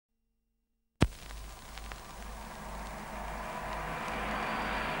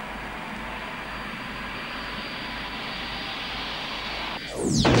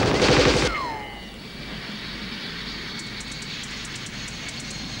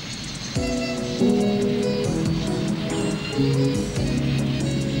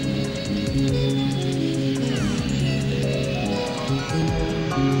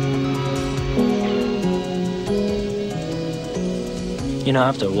You know,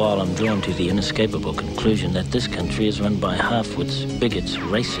 after a while, I'm drawn to the inescapable conclusion that this country is run by half-wits, bigots,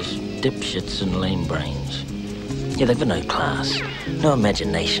 racists, dipshits, and lame brains. Yeah, they've got no class, no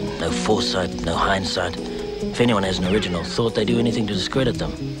imagination, no foresight, no hindsight. If anyone has an original thought, they do anything to discredit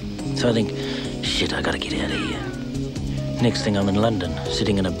them. So I think, shit, I gotta get out of here. Next thing, I'm in London,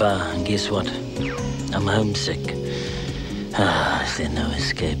 sitting in a bar, and guess what? I'm homesick. Ah, is there no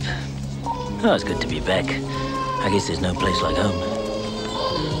escape? Oh, it's good to be back. I guess there's no place like home.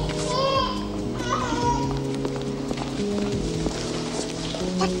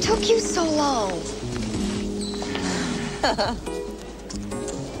 What took you so long?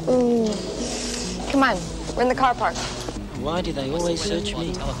 Come on, we're in the car park. Why do they always search me?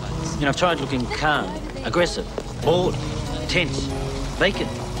 You know, I've tried looking calm, aggressive, bored, tense, vacant.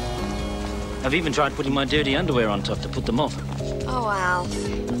 I've even tried putting my dirty underwear on top to put them off. Oh, Al.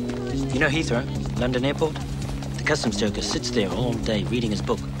 You know Heathrow, London Airport? The customs joker sits there all day reading his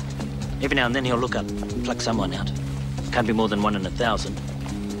book. Every now and then he'll look up, pluck someone out. Can't be more than 1 in 1,000.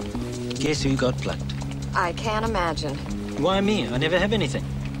 Guess who got plucked? I can't imagine. Why me? I never have anything.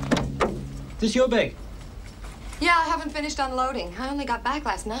 This your bag? Yeah, I haven't finished unloading. I only got back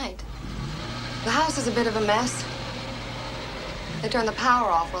last night. The house is a bit of a mess. They turned the power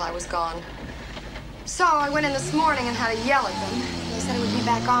off while I was gone. So I went in this morning and had to yell at them. They said it would be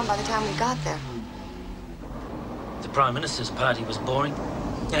back on by the time we got there. The Prime Minister's party was boring.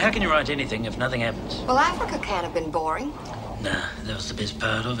 Now, how can you write anything if nothing happens? Well, Africa can't have been boring. Nah, that was the best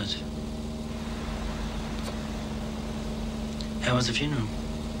part of it. How was the funeral?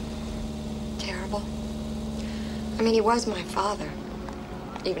 Terrible. I mean, he was my father,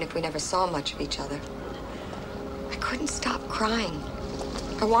 even if we never saw much of each other. I couldn't stop crying.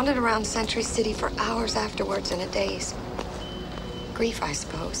 I wandered around Century City for hours afterwards in a daze. Grief, I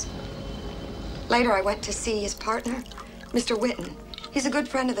suppose. Later, I went to see his partner, Mr. Whitten. He's a good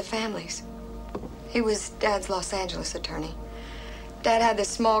friend of the family's. He was Dad's Los Angeles attorney. Dad had this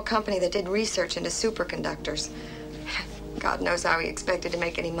small company that did research into superconductors. God knows how he expected to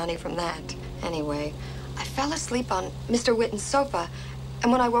make any money from that. Anyway, I fell asleep on Mr. Whitten's sofa,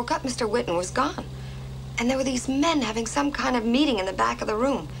 and when I woke up, Mr. Whitten was gone. And there were these men having some kind of meeting in the back of the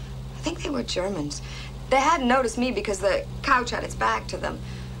room. I think they were Germans. They hadn't noticed me because the couch had its back to them.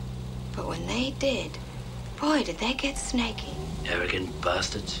 But when they did, boy, did they get snaky. Arrogant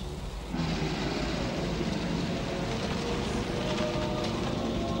bastards.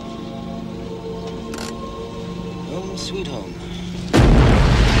 Home sweet home.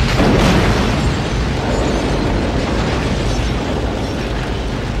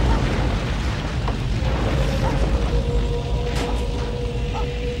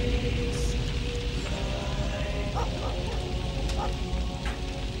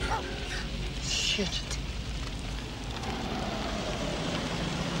 Shit.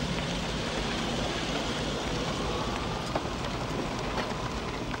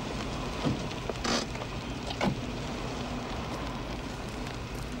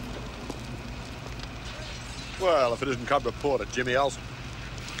 Well, if it isn't Cub Reporter, Jimmy Olsen.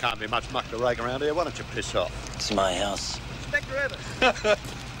 Can't be much muck to rake around here. Why don't you piss off? It's my house. Inspector Evans.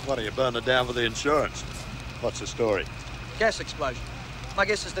 Why don't you burn it down for the insurance? What's the story? Gas explosion. My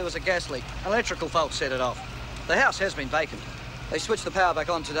guess is there was a gas leak. An electrical fault set it off. The house has been vacant. They switched the power back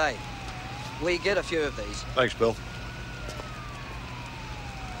on today. We get a few of these. Thanks, Bill.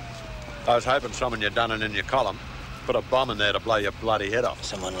 I was hoping someone you'd done it in your column. Put a bomb in there to blow your bloody head off.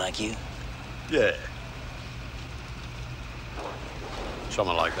 Someone like you? Yeah.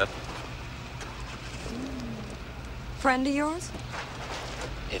 Someone like that. Friend of yours?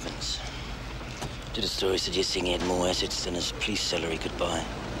 Evans. Did a story suggesting he had more assets than his police salary could buy.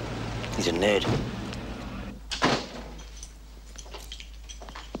 He's a nerd.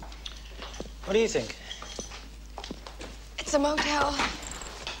 What do you think? It's a motel.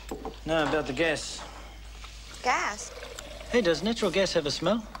 No, about the gas. Gas? Hey, does natural gas have a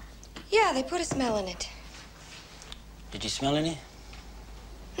smell? Yeah, they put a smell in it. Did you smell any?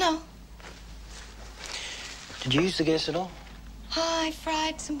 No. Did you use the gas at all? I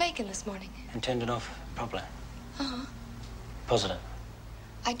fried some bacon this morning. And turned it off properly? Uh-huh. Positive?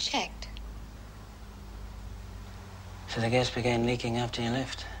 I checked. So the gas began leaking after you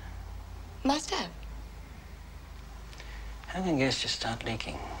left? Must have. How can gas just start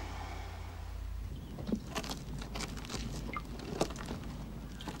leaking?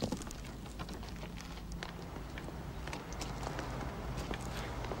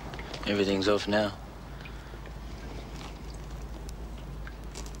 Everything's off now.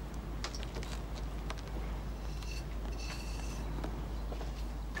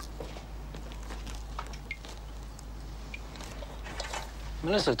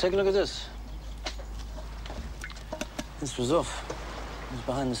 Melissa, take a look at this. This was off. It was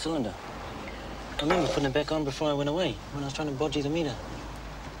behind the cylinder. I remember putting it back on before I went away, when I was trying to bodgy the meter.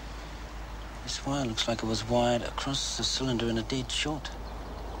 This wire looks like it was wired across the cylinder in a dead short.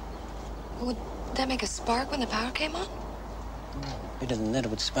 Would that make a spark when the power came on? Better than that, it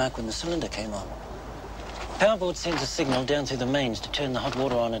would spark when the cylinder came on. Power board sends a signal down through the mains to turn the hot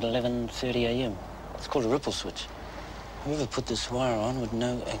water on at 11:30 a.m. It's called a ripple switch. Whoever put this wire on would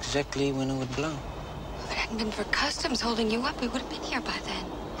know exactly when it would blow. If it hadn't been for customs holding you up, we would have been here by then.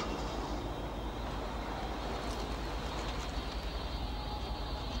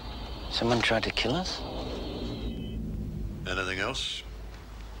 Someone tried to kill us? Anything else?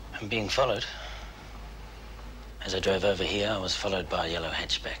 I'm being followed. As I drove over here, I was followed by a yellow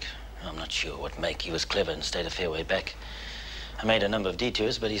hatchback. I'm not sure what make. He was clever and stayed a fair way back. I made a number of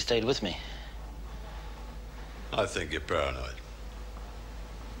detours, but he stayed with me. I think you're paranoid.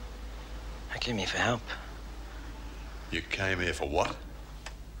 I came here for help. You came here for what?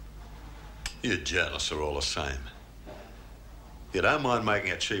 You journalists are all the same. You don't mind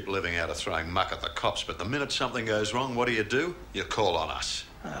making a cheap living out of throwing muck at the cops, but the minute something goes wrong, what do? You call on us.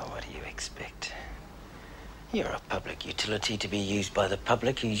 Oh, what do you expect? You're a public utility to be used by the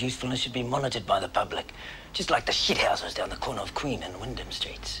public, whose usefulness should be monitored by the public. Just like the shithouses down the corner of Queen and Wyndham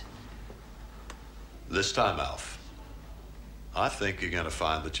Streets. This time, Alf, I think you're going to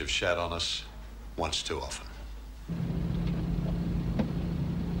find that you've shat on us once too often.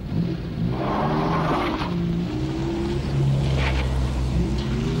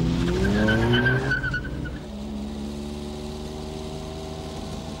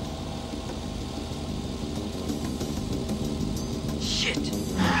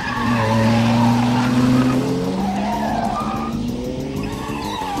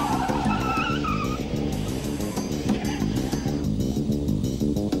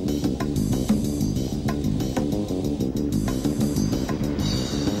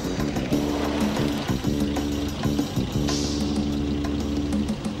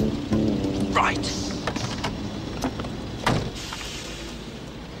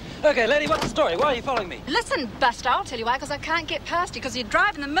 Okay, lady, what's the story? Why are you following me? Listen, Buster, I'll tell you why, because I can't get past you, because you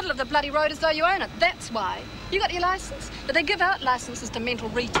drive in the middle of the bloody road as though you own it. That's why. You got your licence? But they give out licences to mental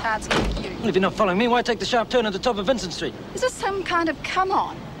retards like you. Well, if you're not following me, why take the sharp turn at the top of Vincent Street? Is this some kind of come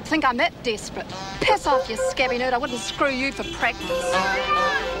on? Think I'm that desperate? Piss off, you scabby nerd. I wouldn't screw you for practice.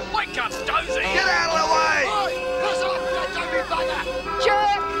 Wake up, Dozy! Get out of the way! Oi! Piss off, you dummy bugger!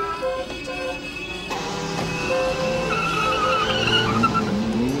 Jerk!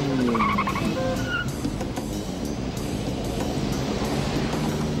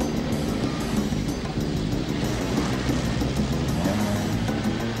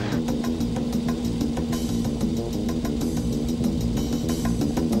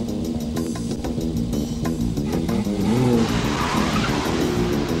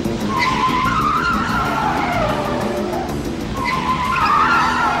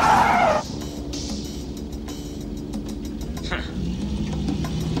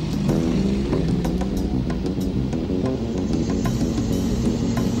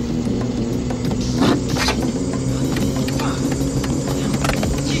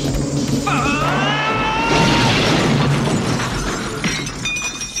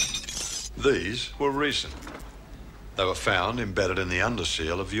 These were recent. They were found embedded in the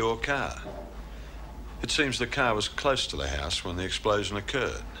underseal of your car. It seems the car was close to the house when the explosion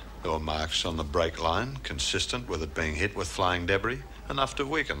occurred. There were marks on the brake line, consistent with it being hit with flying debris, enough to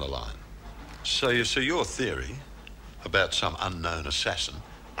weaken the line. So you see, your theory about some unknown assassin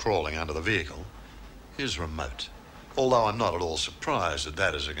crawling under the vehicle is remote. Although I'm not at all surprised that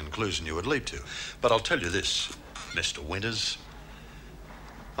that is a conclusion you would leap to. But I'll tell you this, Mr. Winters.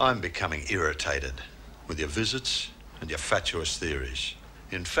 I'm becoming irritated with your visits and your fatuous theories.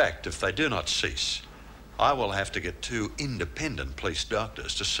 In fact, if they do not cease, I will have to get 2 independent police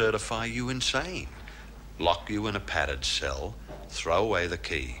doctors to certify you insane. Lock you in a padded cell, throw away the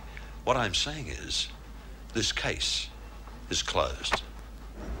key. What I'm saying is, this case is closed.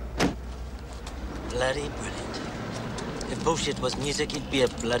 Bloody brilliant. If bullshit was music, it'd be a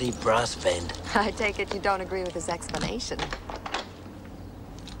bloody brass band. I take it you don't agree with his explanation.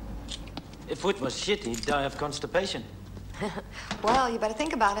 If Whit was shit, he'd die of constipation. Well, you better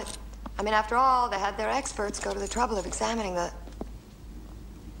think about it. I mean, after all, they had their experts go to the trouble of examining the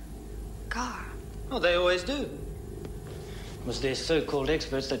car. Oh, they always do. It was their so-called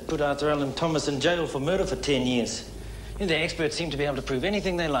experts that put Arthur Allen Thomas in jail for murder for 10 years. You know, the experts seem to be able to prove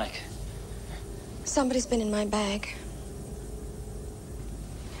anything they like. Somebody's been in my bag.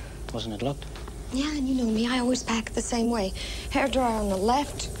 Wasn't it locked? Yeah, and you know me. I always pack the same way. Hairdryer on the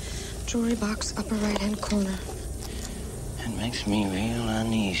left, jewelry box upper right-hand corner. It makes me real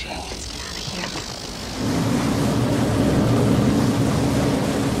uneasy. Let's get out of here.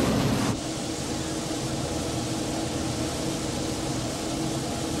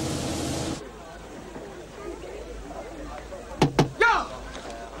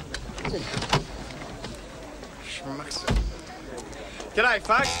 G'day,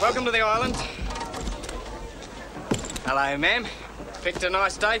 folks. Welcome to the island. Hello, ma'am. Picked a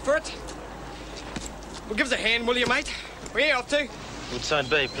nice day for it. Well, give us a hand, will you, mate? Where you off to? Woodside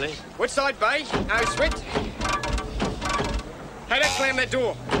Bay, please. Woodside Bay? No sweat. Hey, don't slam that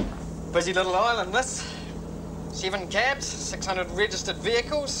door. Busy little island, this. 7 cabs, 600 registered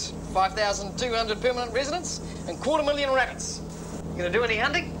vehicles, 5,200 permanent residents, and 250,000 rabbits. You gonna do any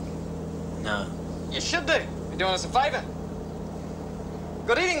hunting? No. You should do. You're doing us a favour.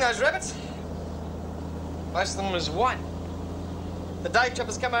 Good eating, those rabbits. Most of them is white. The day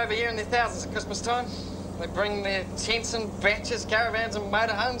trippers come over here in their thousands at Christmas time. They bring their tents and batches, caravans and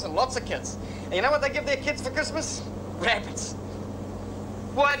motorhomes and lots of kids. And you know what they give their kids for Christmas? Rabbits.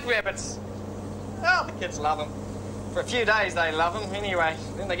 White rabbits. Oh, the kids love them. For a few days they love them anyway.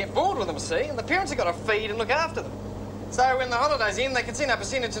 Then they get bored with them, see, and the parents have got to feed and look after them. So when the holidays end, they can see no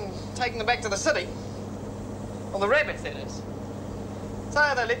percentage in taking them back to the city. Well, the rabbits, that is.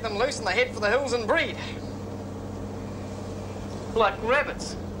 So they let them loose and they head for the hills and breed. Like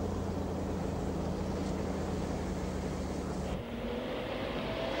rabbits.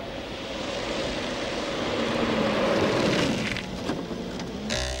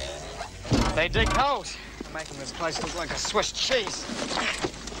 They dig holes. They're making this place look like a Swiss cheese.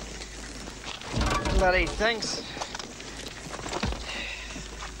 Bloody things.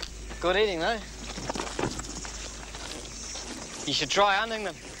 Good eating, though. You should try hunting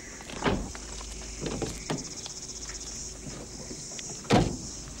them.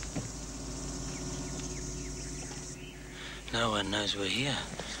 No one knows we're here.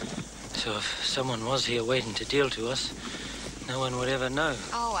 So if someone was here waiting to deal to us, no one would ever know.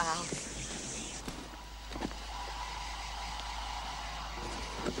 Oh, Al.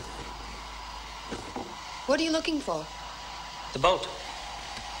 What are you looking for? The bolt.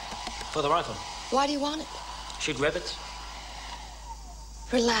 For the rifle. Why do you want it? Shoot rabbits.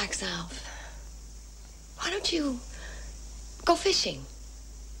 Relax, Alf. Why don't you go fishing?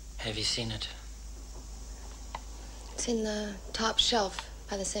 Have you seen it? It's in the top shelf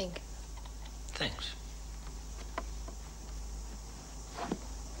by the sink. Thanks.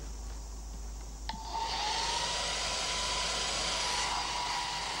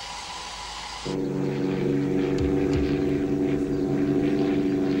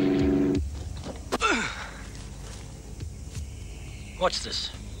 What's this?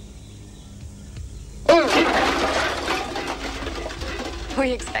 Were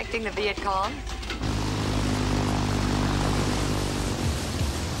you expecting the Viet Cong?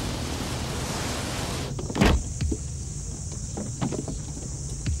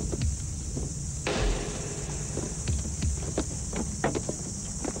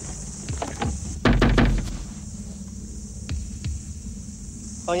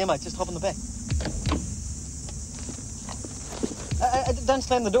 Oh, yeah, mate, just hop on the back. Don't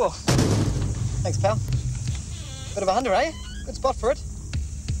slam the door. Thanks, pal. Bit of a hunter, eh? Good spot for it.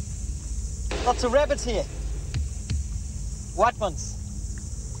 Lots of rabbits here. White ones.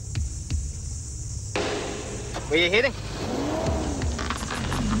 Where you heading?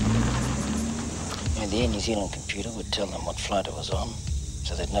 And the Air New Zealand computer would tell them what flight I was on,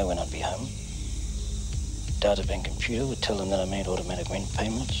 so they'd know when I'd be home. Databank computer would tell them that I made automatic rent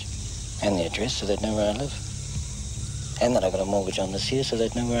payments, and the address, so they'd know where I live. And that I got a mortgage on this here, so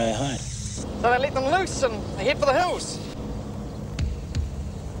they'd know where I hide. So they let them loose and they head for the hills.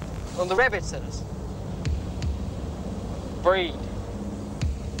 On the rabbits, that is. Breed.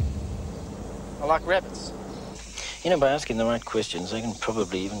 I like rabbits. You know, by asking the right questions, I can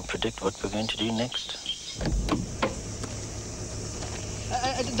probably even predict what we're going to do next.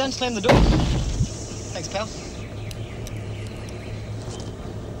 Don't slam the door. Thanks, pal.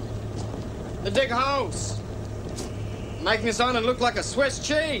 They dig holes. Making this island look like a Swiss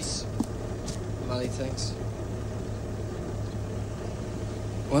cheese. Bloody things.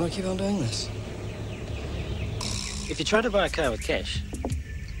 Why do I keep on doing this? If you try to buy a car with cash,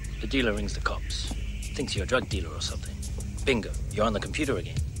 the dealer rings the cops. Thinks you're a drug dealer or something. Bingo, you're on the computer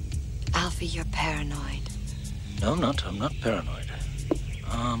again. Alfie, you're paranoid. No, I'm not. I'm not paranoid.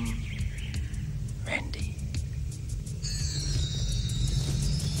 Randy.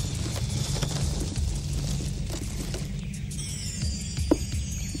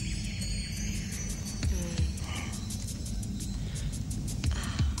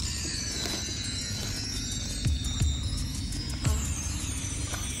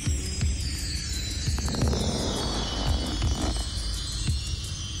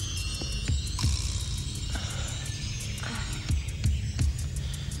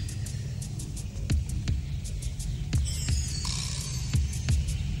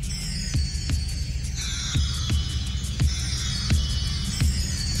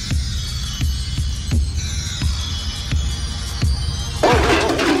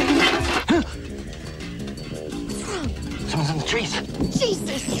 trees.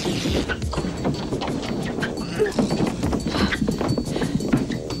 Jesus!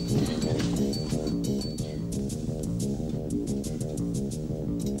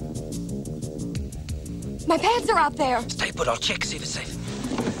 My pants are out there. Stay put, I'll check, see if it's safe.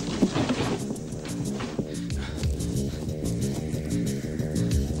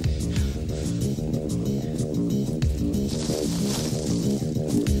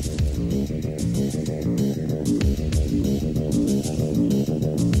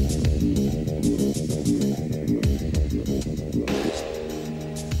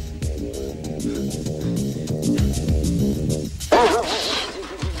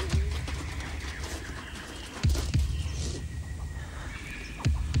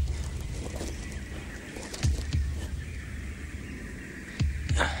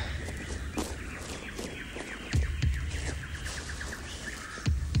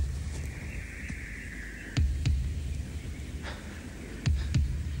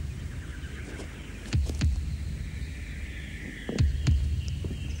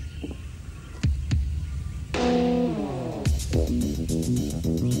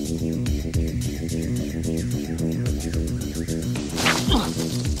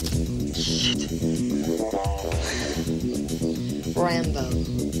 Rambo.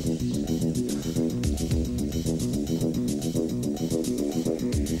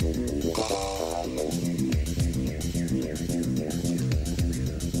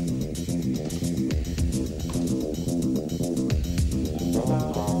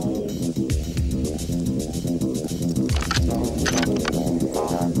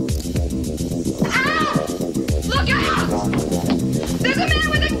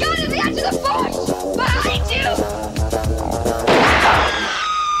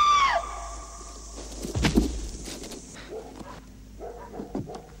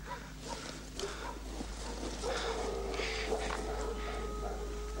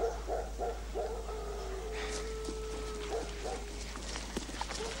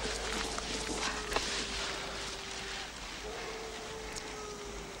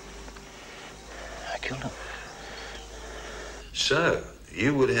 So,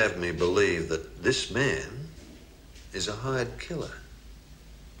 you would have me believe that this man is a hired killer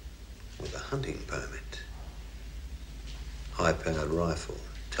with a hunting permit, high-powered rifle,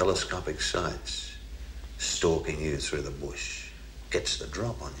 telescopic sights, stalking you through the bush, gets the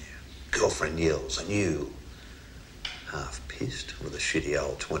drop on you, girlfriend yells, and you, half pissed with a shitty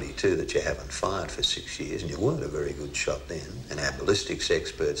old .22 that you haven't fired for 6 years, and you weren't a very good shot then, and our ballistics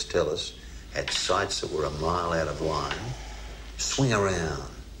experts tell us had sights that were a mile out of line, swing around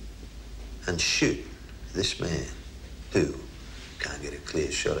and shoot this man who can't get a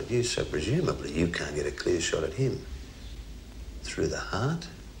clear shot at you, so presumably you can't get a clear shot at him. Through the heart?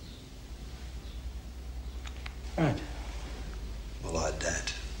 Right. Well, I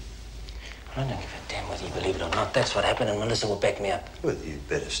don't. I don't give a damn whether you believe it or not. That's what happened, and Melissa will back me up. Well, you'd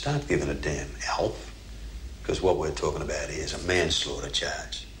better start giving a damn, Alf. Because what we're talking about here is a manslaughter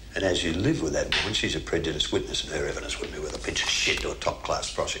charge. And as you live with that woman, she's a prejudiced witness, and her evidence would be worth a pinch of shit to a top-class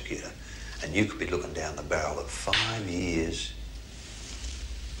prosecutor. And you could be looking down the barrel of 5 years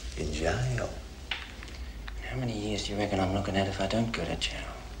in jail. How many years do you reckon I'm looking at if I don't go to jail?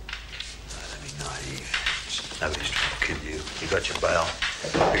 Don't be naive. Nobody's trying to kill you. You got your bail.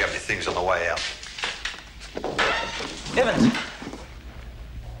 Pick up your things on the way out. Evans!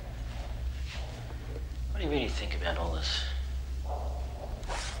 What do you really think about all this?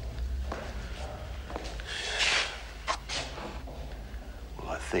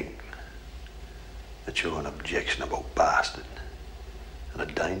 I think that you're an objectionable bastard and a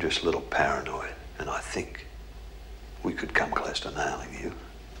dangerous little paranoid, and I think we could come close to nailing you.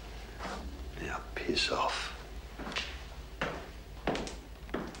 Now, piss off.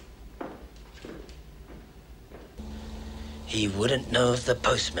 He wouldn't know if the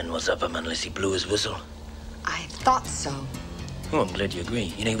postman was up him unless he blew his whistle. I thought so. Oh, I'm glad you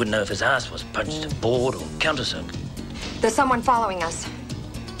agree. You know, he wouldn't know if his ass was punched, bored, or countersunk. There's someone following us.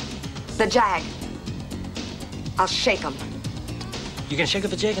 The Jag. I'll shake him. You can shake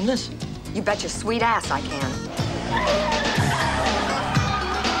up a Jag in this? You bet your sweet ass I can.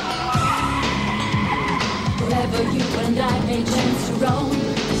 Wherever you and I may chance to roam,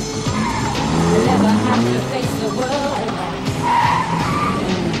 we'll never have to face the world alone.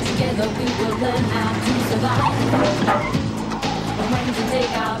 Together we will learn how to survive. And when to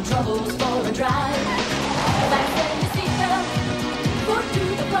take our troubles for a drive. Fasten your seatbelt, foot to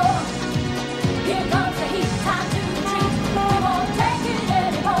the floor. Here comes the heat, time to retreat. We won't take it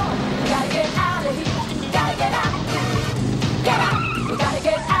anymore. We gotta get out of here. Gotta get out. Get out. We gotta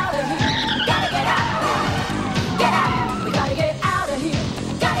get out of here. Gotta get out. Get out. We gotta get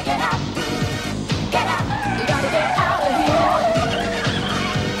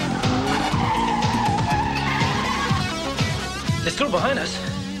still behind us.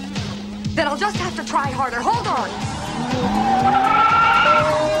 Then I'll just have to try harder. Hold on.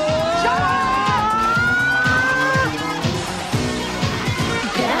 Shut up!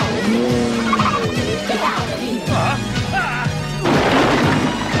 Get out of here. Get out of here.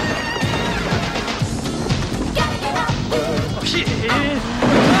 Gotta get out. Oh, shit.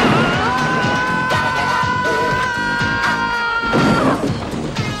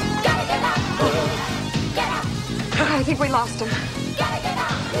 I think we lost him. Gotta get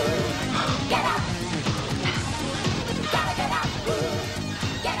out. Get out. Gotta get out.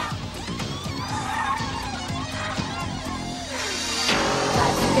 Get out.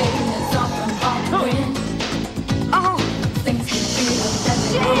 Life's a game that's often hard to win. Oh! Things can feel that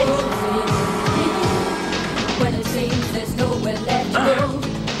they when it seems there's nowhere left to go.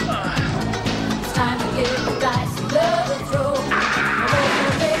 It's time to get the dice and love to throw.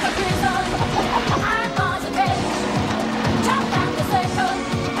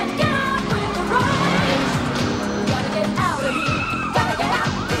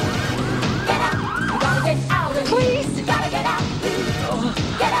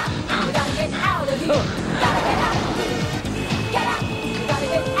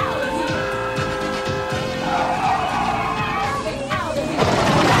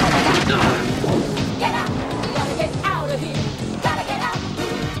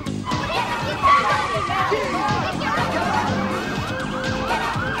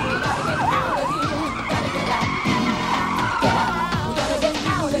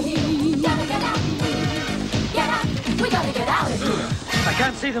 I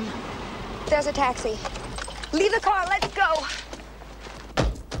can't see them. There's a taxi. Leave the car. Let's go.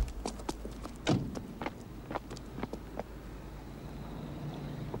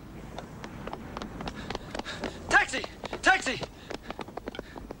 Taxi! Taxi!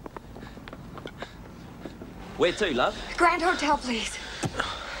 Where to, love? Grand Hotel, please.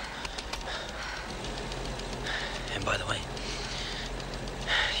 And by the way,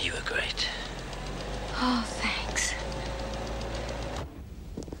 you were great. Oh, thanks.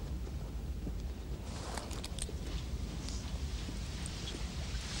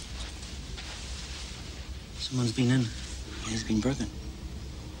 Someone's been in. It's been broken.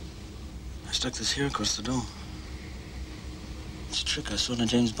 I stuck this here across the door. It's a trick I saw in a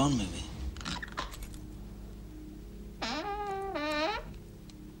James Bond movie.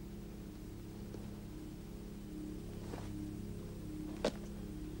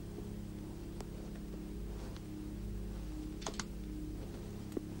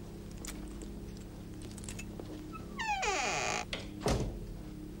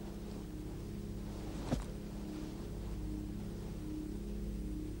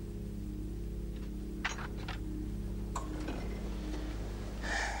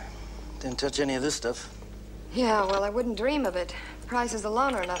 Didn't touch any of this stuff. Yeah, well, I wouldn't dream of it. Prices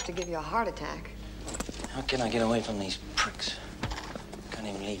alone are enough to give you a heart attack. How can I get away from these pricks? Can't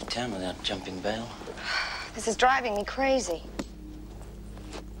even leave town without jumping bail. This is driving me crazy.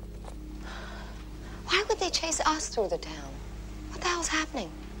 Why would they chase us through the town? What the hell's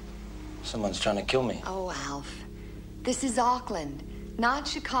happening? Someone's trying to kill me. Oh, Alf. This is Auckland, not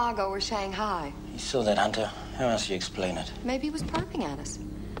Chicago or Shanghai. You saw that hunter. How else do you explain it? Maybe he was perking at us.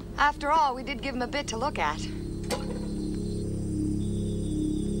 After all, we did give him a bit to look at.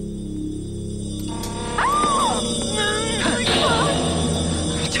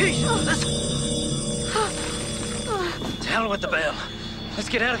 Jesus! To hell with the bail. Let's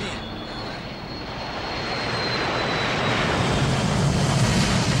get out of here.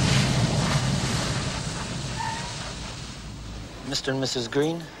 Mr. and Mrs.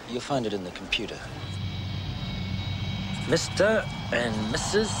 Green, you'll find it in the computer. Mr. and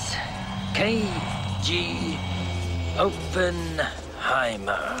Mrs. K.G.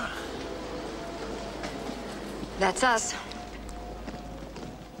 Oppenheimer. That's us.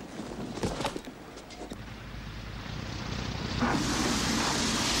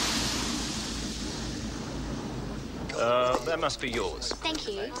 That must be yours. Thank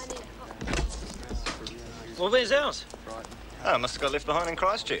you. Well, where's ours? Oh, must have got left behind in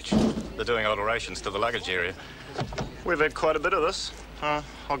Christchurch. They're doing alterations to the luggage area. We've had quite a bit of this.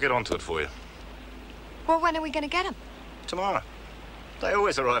 I'll get onto it for you. Well, when are we going to get him? Tomorrow. They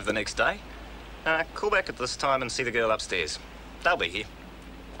always arrive the next day. Call back at this time and see the girl upstairs. They'll be here.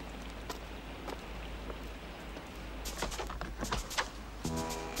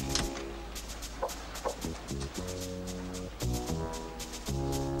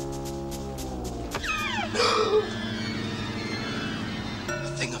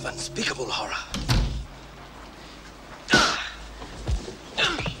 A thing of unspeakable horror.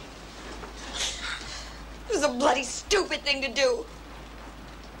 It was a bloody stupid right thing to do.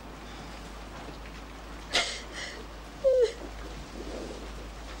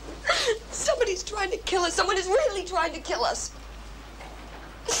 Somebody's trying to kill us. Someone is really trying to kill us.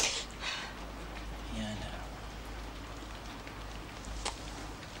 Yeah, I know.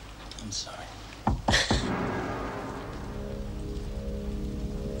 I'm sorry.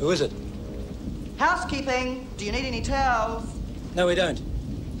 Who is it? Housekeeping. Do you need any towels? No, we don't.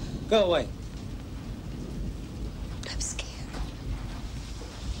 Go away. I'm scared.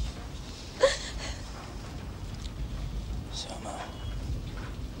 So am I.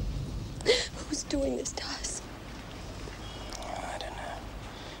 Who's doing this to us? I don't know.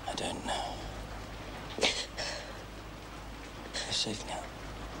 I don't know. You're safe now.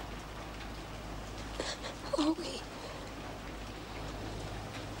 Are we?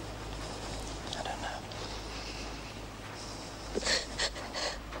 I don't know.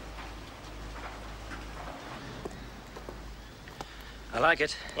 I like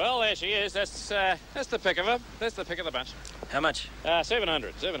it. Well, there she is. That's the pick of her. That's the pick of the bunch. How much?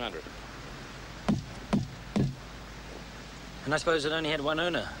 700. 700. And I suppose it only had one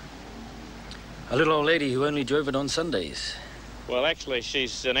owner. A little old lady who only drove it on Sundays. Well, actually,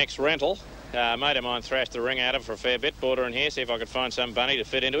 she's an ex-rental. A mate of mine thrashed the ring out of her for a fair bit. Brought her in here, see if I could find some bunny to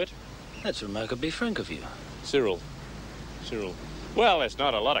fit into it. That's remarkably frank of you. Cyril. Well, there's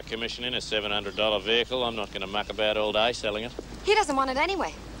not a lot of commission in a $700 vehicle. I'm not going to muck about all day selling it. He doesn't want it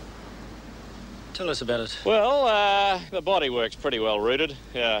anyway. Tell us about it. Well, the bodywork's pretty well rooted,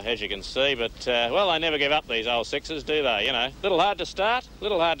 as you can see, but, well, they never give up, these old sixes, do they? You know, little hard to start,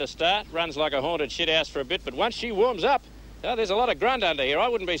 runs like a haunted shithouse for a bit, but once she warms up, there's a lot of grunt under here. I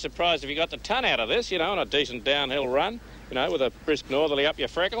wouldn't be surprised if you got the ton out of this, you know, on a decent downhill run, you know, with a brisk northerly up your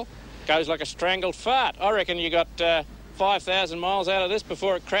freckle. Goes like a strangled fart. I reckon you got 5,000 miles out of this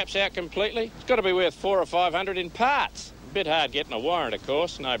before it craps out completely. It's got to be worth 400 or 500 in parts. A bit hard getting a warrant, of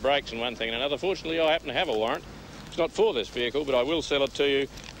course. No brakes and one thing and another. Fortunately, I happen to have a warrant. It's not for this vehicle, but I will sell it to you,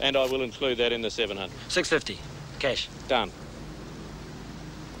 and I will include that in the 700. $650. Cash. Done.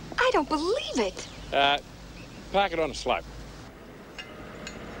 I don't believe it. Park it on a slope.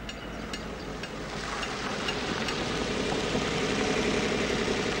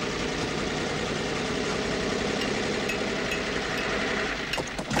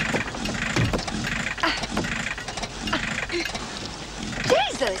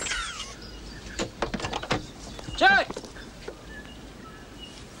 Jesus! Jack!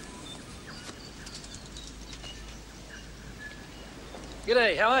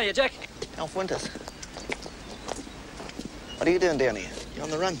 G'day, how are you, Jack? Alf Winters. What are you doing down here? You on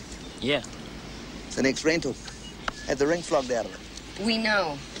the run? Yeah. It's an ex-rental. Had the ring flogged out of it. We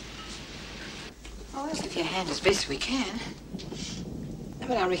know. Oh, we'll give you a hand as best we can.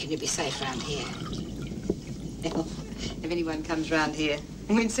 But I reckon you'll be safe round here. If anyone comes round here,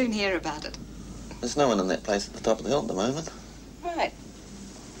 we'll soon hear about it. There's no one in that place at the top of the hill at the moment. Right.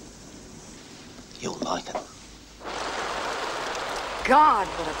 You'll like it. God,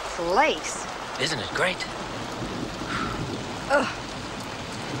 what a place. Isn't it great? Ugh.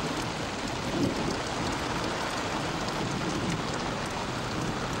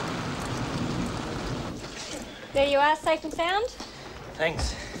 There you are, safe and sound.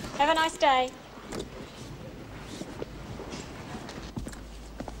 Thanks. Have a nice day.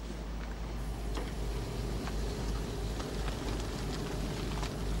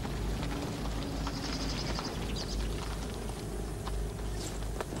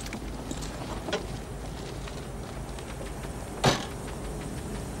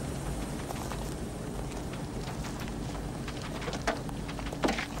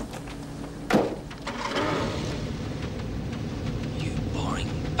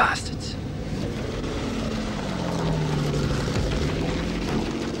 Bastards.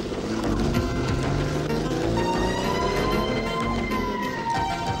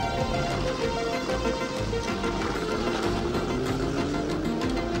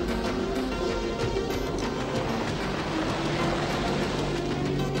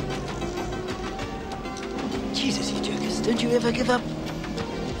 Jesus, you jokers, don't you ever give up?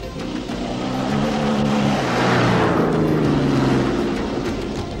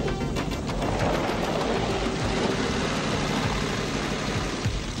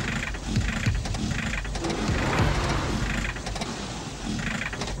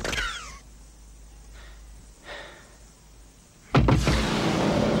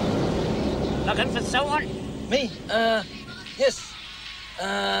 Looking for someone? Me? Yes.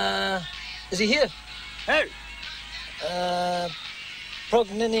 Is he here? Who?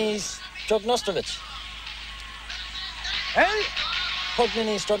 Progninis Drognostovich. Who?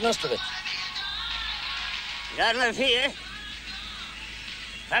 Progninis Drognostovich. You don't live here.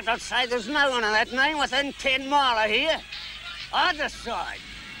 Fact, I'd say there's no one of that name within 10 mile of here. Either side.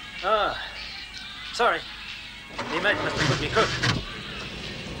 Oh, sorry. Me mate must have put me cook.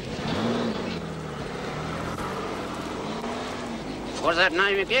 What's that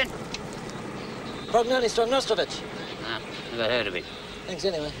name again? Bognani Strognostovich. Ah, never heard of it. Thanks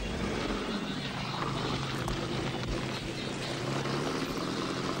anyway.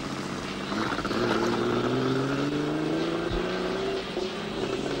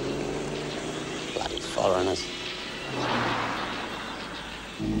 Bloody foreigners.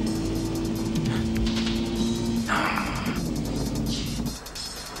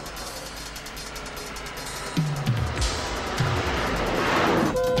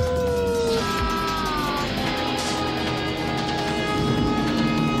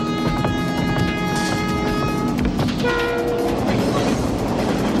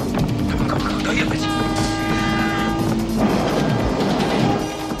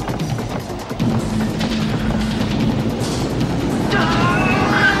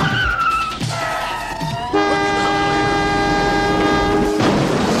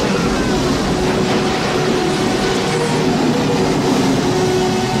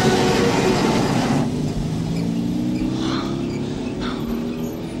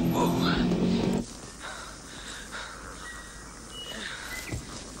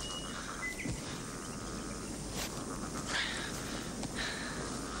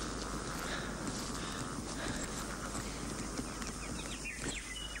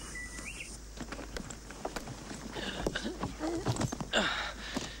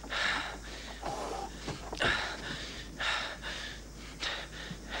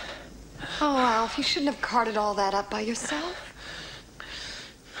 Oh, Alf, you shouldn't have carted all that up by yourself.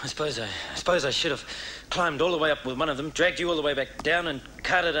 I suppose I should have climbed all the way up with one of them, dragged you all the way back down, and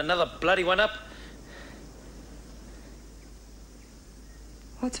carted another bloody one up.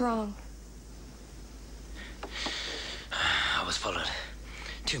 What's wrong? I was followed.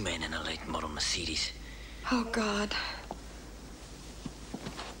 2 men in a late model Mercedes. Oh, God.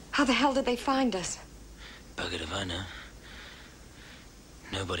 How the hell did they find us? Buggered if I know.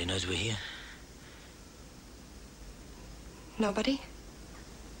 Nobody knows we're here. Nobody?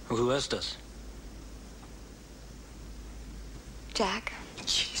 Well, who else does? Jack.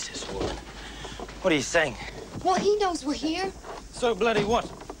 Jesus, woman. What are you saying? Well, he knows we're here. So bloody what?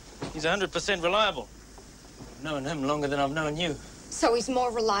 He's 100% reliable. I've known him longer than I've known you. So he's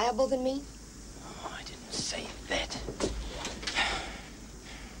more reliable than me? Oh, I didn't say that.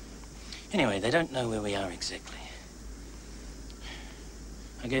 Anyway, they don't know where we are exactly.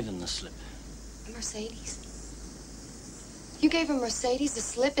 I gave them the slip. A Mercedes? You gave a Mercedes a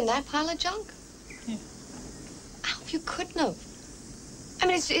slip in that pile of junk? Yeah. Alf, you couldn't have. I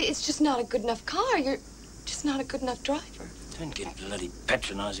mean, it's just not a good enough car. You're just not a good enough driver. Don't get bloody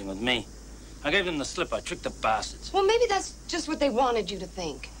patronizing with me. I gave them the slip. I tricked the bastards. Well, maybe that's just what they wanted you to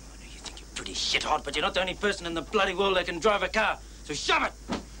think. You think you're pretty shit-hot, but you're not the only person in the bloody world that can drive a car. So shove it!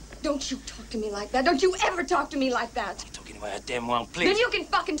 Don't you talk to me like that. Don't you ever talk to me like that. You're talking away a damn well, please. Then you can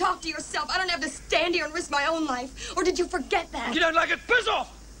fucking talk to yourself. I don't have to stand here and risk my own life. Or did you forget that? You don't like it? Piss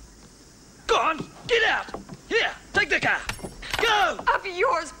off! Go on, get out! Here, take the car. Go! Up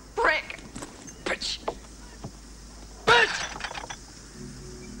yours, prick. Bitch! Bitch!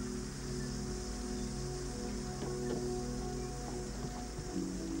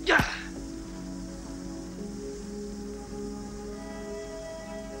 Yeah!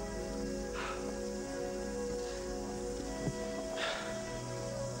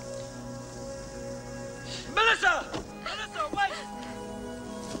 Melissa! Melissa, wait!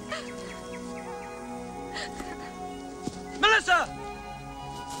 Melissa!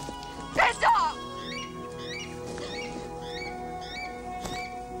 Piss off!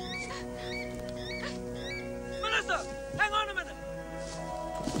 Melissa, hang on a minute.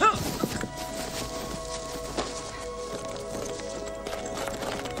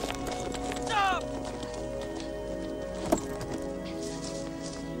 Stop!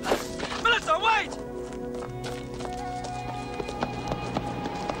 Melissa, wait!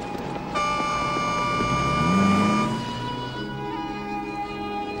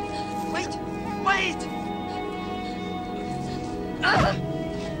 Wait!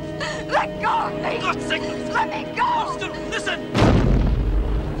 Let go of me! God's sake! Let me go! Still, listen!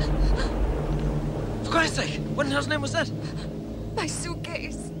 For Christ's sake, what in hell's name was that? My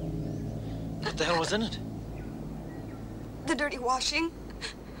suitcase. What the hell was in it? The dirty washing.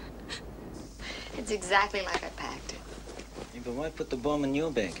 It's exactly like I packed it. Yeah, but why put the bomb in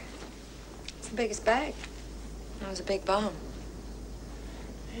your bag? It's the biggest bag. It was a big bomb.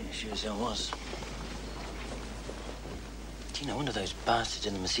 Yeah, sure as hell was. Gee, no wonder those bastards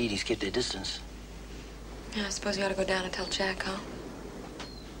in the Mercedes kept their distance. Yeah, I suppose you ought to go down and tell Jack, huh?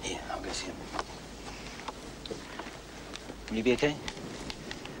 Here, I'll go see him. Will you be okay?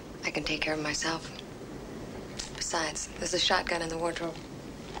 I can take care of myself. Besides, there's a shotgun in the wardrobe.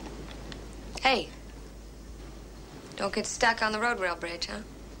 Hey! Don't get stuck on the road rail bridge, huh?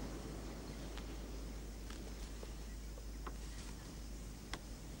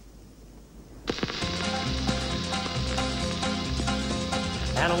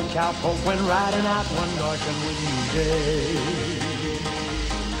 An old cowpoke went riding out one dark and windy day.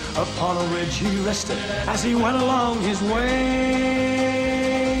 Upon a ridge he rested as he went along his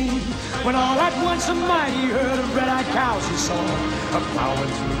way. When all at once a mighty herd of red-eyed cows he saw a-plowing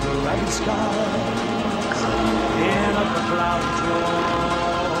through the ragged sky. In up the cloudy draw.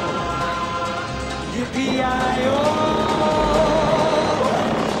 Yippee-yi-oh,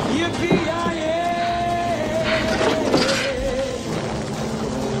 yippee-yi-yay.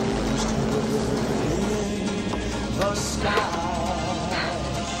 The stars,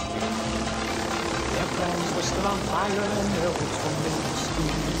 their flames were still on fire and their hoods were made of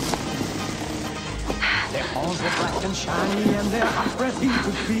steel. Their horns were black and shiny and their hot breath he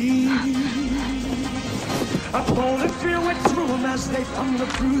could feel. A bolt of fear went through him as they thundered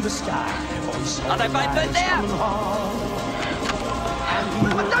through the sky. For he saw the riders coming hard, and he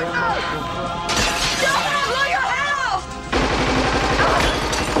would never cry. Don't blow your head off!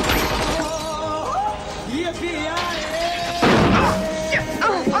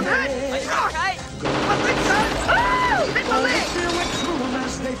 I'm hurt! Are you okay? I think so! Oh! Hit my leg!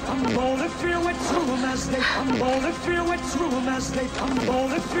 Bolt of fear went through him as they bolt of fear went through him as they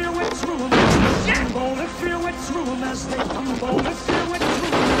bolt of fear went through him as they bolt of fear went through him as they bolt of fear went through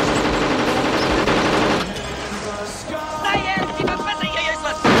him as they Stay here! Keep it busy, you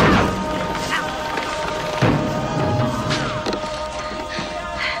useless!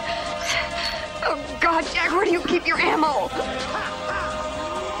 Oh, God, Jack, where do you keep your ammo?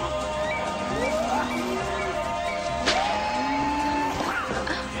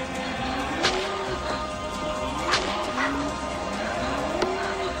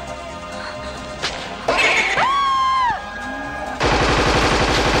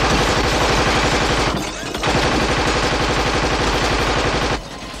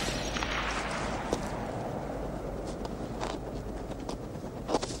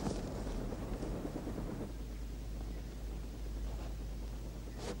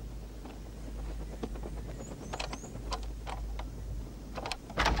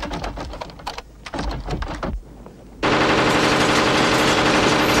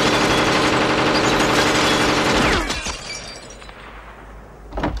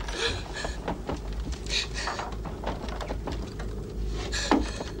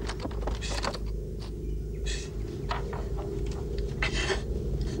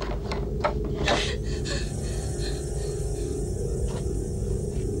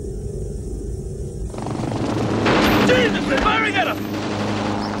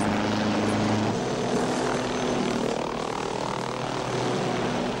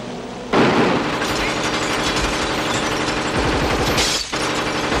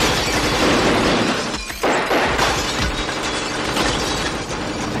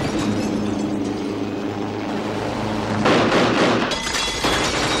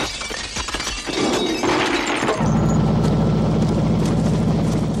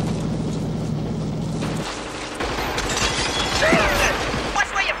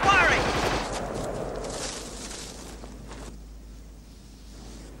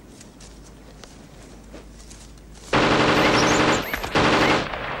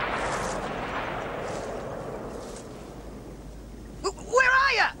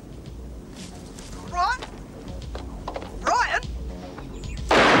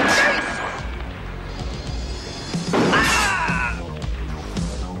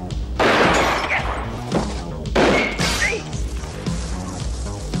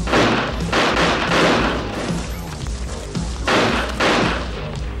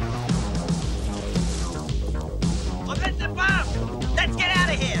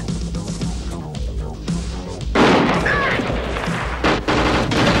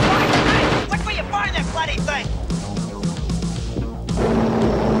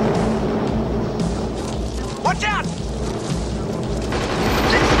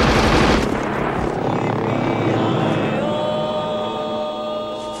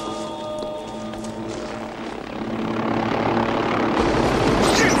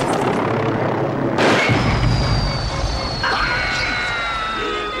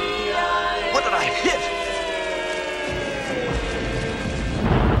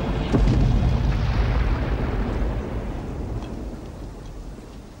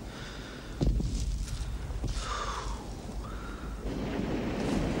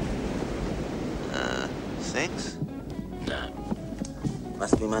 MI6? No.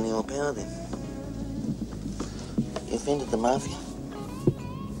 Must be money or power then. You offended the Mafia?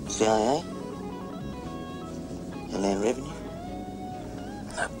 CIA? The Land Revenue?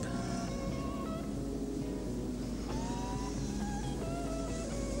 Nope.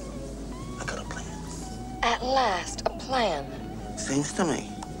 I got a plan. At last, a plan. Seems to me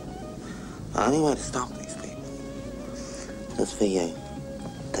the only way to stop these people is for you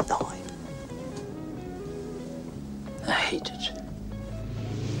to die. I hate it.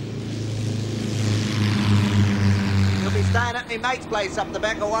 You'll be staying at me mate's place up the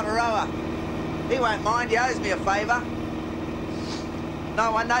back of Wataroa. He won't mind, he owes me a favour.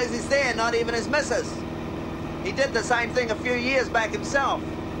 No one knows he's there, not even his missus. He did the same thing a few years back himself,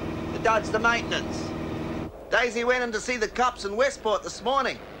 to dodge the maintenance. Daisy went in to see the cops in Westport this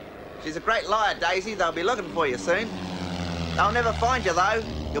morning. She's a great liar, Daisy. They'll be looking for you soon. They'll never find you, though.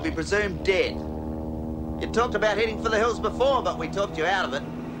 You'll be presumed dead. You talked about heading for the hills before, but we talked you out of it.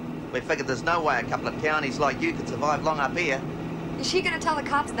 We figured there's no way a couple of townies like you could survive long up here. Is she gonna tell the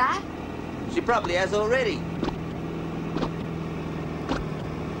cops that? She probably has already.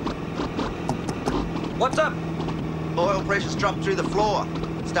 What's up? Oil pressure's dropped through the floor.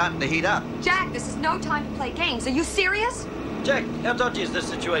 It's starting to heat up. Jack, this is no time to play games. Are you serious? Jack, how dodgy is this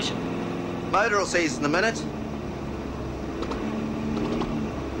situation? Motor will seize in a minute.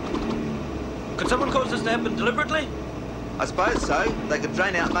 Could someone cause this to happen deliberately? I suppose so. They could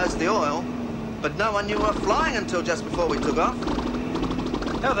drain out most of the oil. But no one knew we were flying until just before we took off.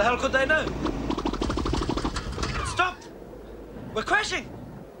 How the hell could they know? Stop! We're crashing!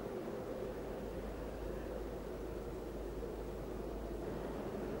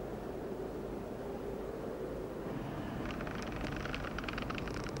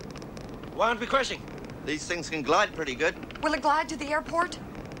 Why aren't we crashing? These things can glide pretty good. Will it glide to the airport?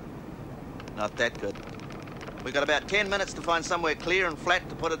 Not that good. We've got about 10 minutes to find somewhere clear and flat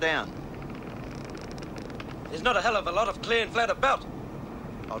to put it down. There's not a hell of a lot of clear and flat about.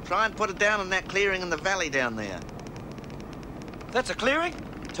 I'll try and put it down in that clearing in the valley down there. That's a clearing?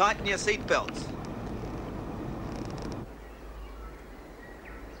 Tighten your seatbelts.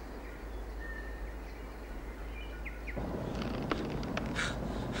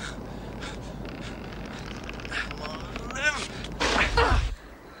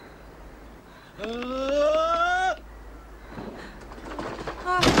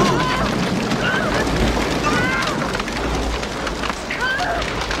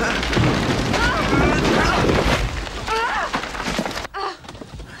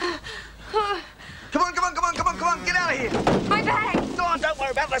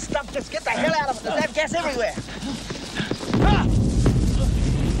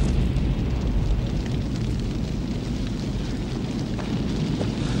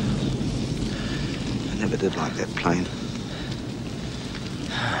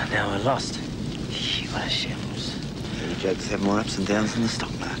 Lost. What a shambles. Maybe jokes have more ups and downs than the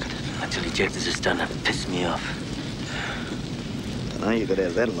stock market. I tell you, Jack, this is starting to piss me off. I know you got out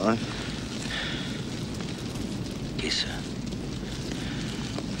of that alive. Yes, sir.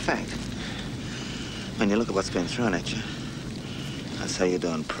 In fact, when you look at what's been thrown at you, I'd say you're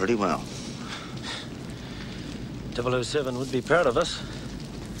doing pretty well. 007 would be proud of us.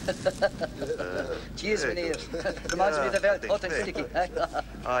 Cheers, meneer. Reminds me of the Welt hot and sticky.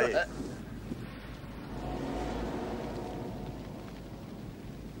 Oh, yeah.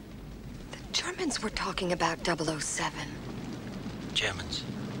 The Germans were talking about 007. Germans?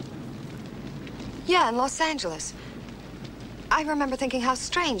 Yeah, in Los Angeles. I remember thinking how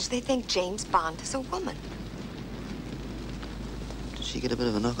strange they think James Bond is a woman. Did she get a bit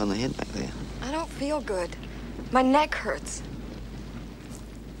of a knock on the head back there? I don't feel good. My neck hurts.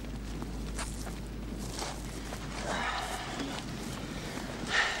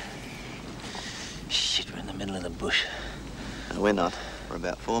 Shit, we're in the middle of the bush. No, we're not. We're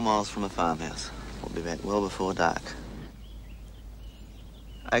about 4 miles from a farmhouse. We'll be back well before dark.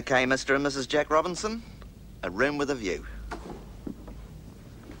 Okay, Mr. and Mrs. Jack Robinson. A room with a view.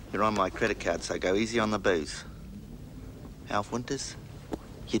 You're on my credit card, so go easy on the booze. Alf Winters,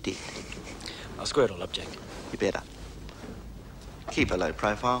 you did. I'll square it all up, Jack. You better. Keep a low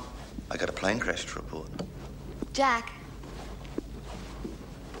profile. I got a plane crash to report. Jack.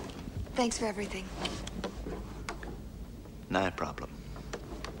 Thanks for everything. No problem.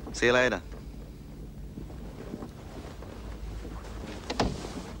 See you later.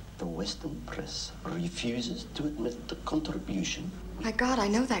 The Western press refuses to admit the contribution. My God, I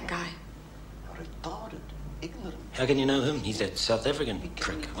know that guy. Retarded, ignorant. How can you know him? He's that South African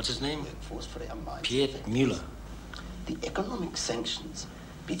prick. What's his name? Piet Muller. The economic sanctions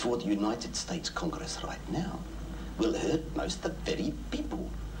before the United States Congress right now will hurt most of the very people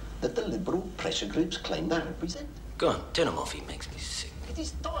that the liberal pressure groups claim they represent. Go on, turn him off. He makes me sick. It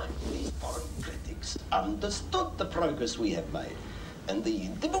is time these foreign critics understood the progress we have made and the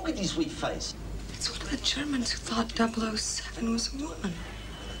difficulties we face. It's one of the Germans who thought 007 was a woman.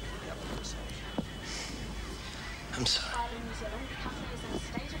 I'm sorry.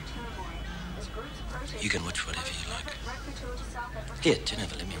 You can watch whatever you like. Here,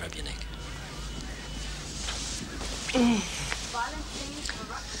 Geneva, let me rub your neck.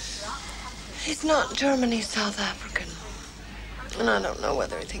 He's not German, he's South African. And I don't know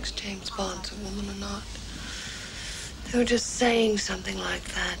whether he thinks James Bond's a woman or not. They were just saying something like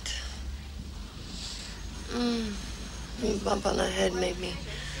that. A bump on the head made me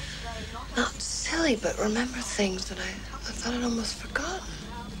not silly, but remember things that I thought I'd almost forgotten.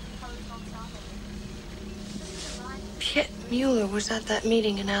 Piet Mueller was at that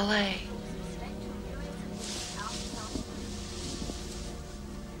meeting in L.A.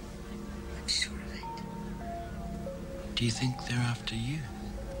 I'm sure of it. Do you think they're after you?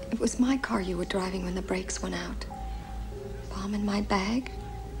 It was my car you were driving when the brakes went out. Bomb in my bag?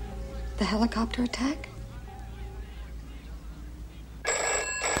 The helicopter attack?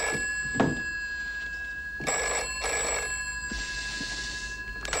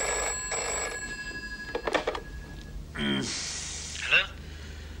 Hello?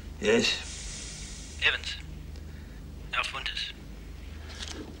 Yes? Evans. Alf Winters.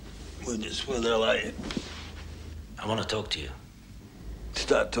 Winters, where the hell are you? I want to talk to you.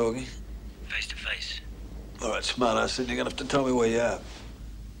 Start talking. Face to face. All right, smart ass, then you're gonna have to tell me where you are.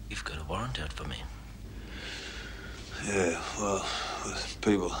 You've got a warrant out for me. Yeah, well, with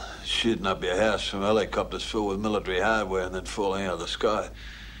people shooting up your house from helicopters filled with military hardware and then falling out of the sky,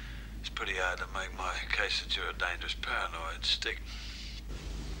 it's pretty hard to make my case that you're a dangerous paranoid stick.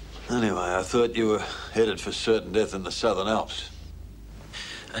 Anyway, I thought you were headed for certain death in the Southern Alps.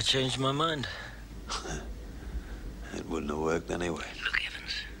 I changed my mind. It wouldn't have worked anyway. Look,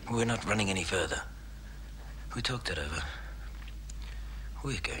 Evans, we're not running any further. We talked it over.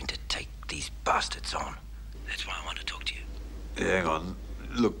 We're going to take these bastards on. That's why I want to talk to you. Yeah, hang on.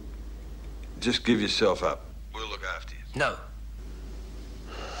 Look, just give yourself up. We'll look after you. No.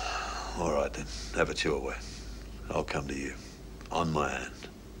 All right, then. Have it your way. I'll come to you. On my hand.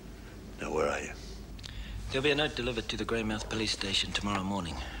 Now, where are you? There'll be a note delivered to the Greymouth police station tomorrow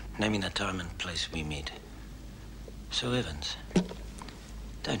morning, naming the time and place we meet. So, Evans,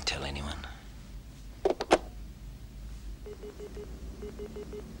 don't tell anyone.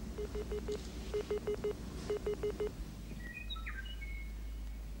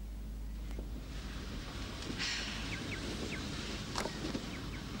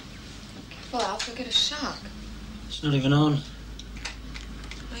 Well, Alf, you'll get a shock. It's not even on.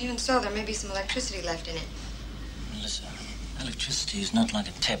 Well, even so, there may be some electricity left in it. Listen, electricity is not like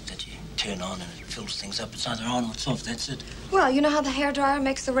a tap that you turn on and it fills things up. It's either on or it's off, that's it. Well, you know how the hairdryer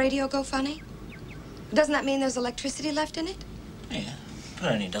makes the radio go funny? Doesn't that mean there's electricity left in it? Yeah,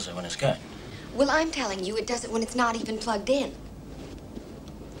 but it only does it when it's going. Well, I'm telling you, it does it when it's not even plugged in.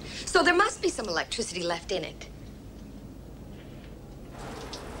 So there must be some electricity left in it.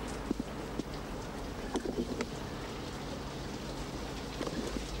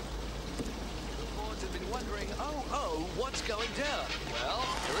 What's going down? Well,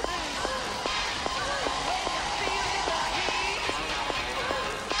 here it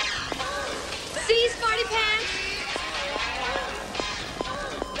is. See, Smarty Pants?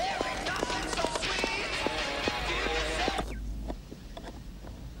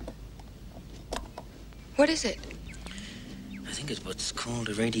 What is it? I think it's what's called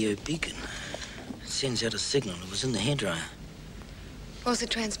a radio beacon. It sends out a signal. It was in the hairdryer. Was it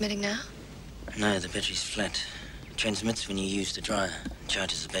transmitting now? No, the battery's flat. It transmits when you use the dryer and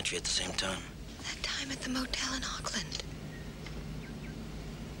charges the battery at the same time. That time at the motel in Auckland.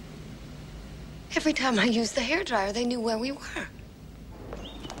 Every time I used the hairdryer, they knew where we were.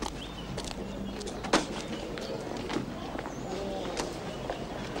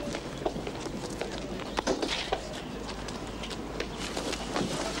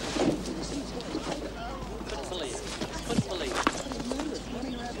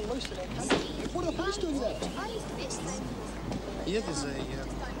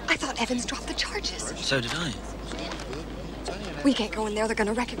 I thought Evans dropped the charges. So did I. We can't go in there. They're going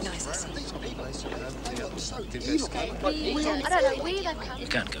to recognize us. I don't know where they've come. You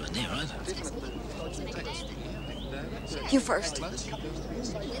can't go in there either. You first.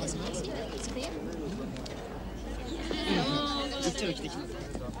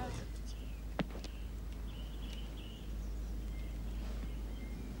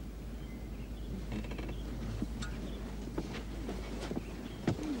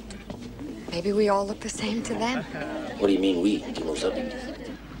 Maybe we all look the same to them. What do you mean we? Do you know something?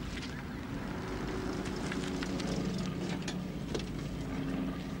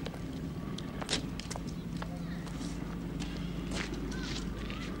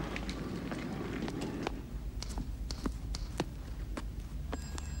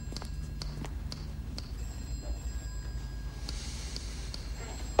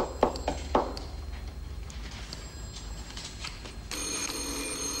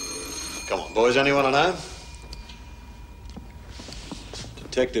 Come on, boys. Anyone at home?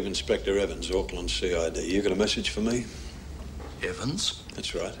 Detective Inspector Evans, Auckland CID. You got a message for me? Evans?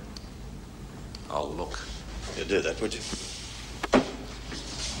 That's right. I'll look. You do that, would you?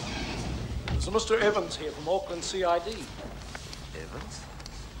 There's a Mr. Evans here from Auckland CID. Evans?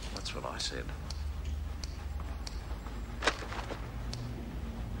 That's what I said.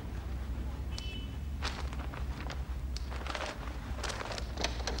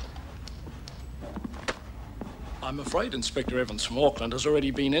 I'm afraid Inspector Evans from Auckland has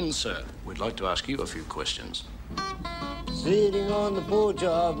already been in, sir. We'd like to ask you a few questions. Sitting on the porch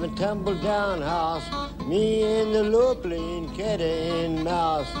of my tumble-down house, me and the low-playing cat and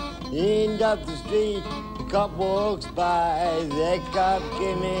mouse. End of the street, the cop walks by. That cop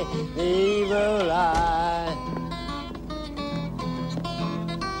give me the evil eye.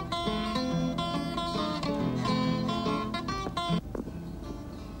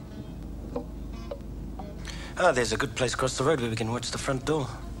 Ah, there's a good place across the road where we can watch the front door.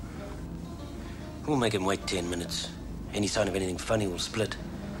 We'll make him wait 10 minutes. Any sign of anything funny, we'll split.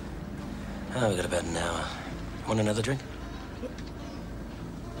 Ah, we've got about an hour. Want another drink?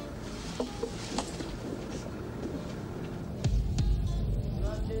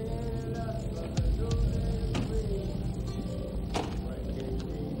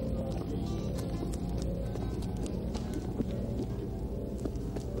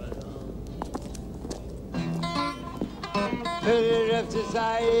 Pillar of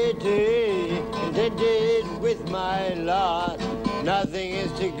society, as I did with my lot. Nothing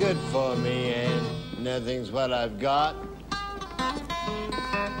is too good for me, and nothing's what I've got.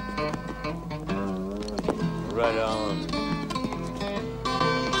 Right on.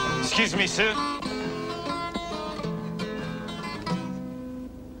 Excuse me, sir.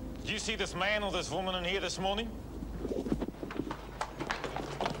 Did you see this man or this woman in here this morning?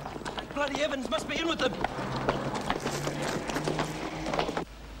 Bloody Evans must be in with them.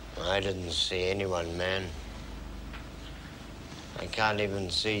 I didn't see anyone, man. I can't even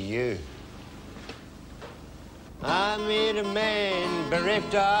see you. I met a man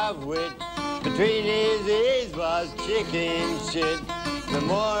bereft of wit. Between his ears was chicken shit. The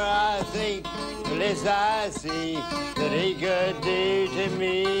more I think, the less I see that he could do to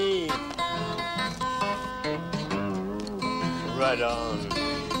me. Right on.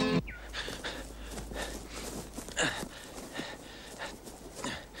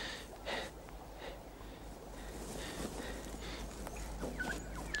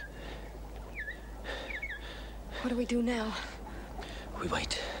 What do we do now? We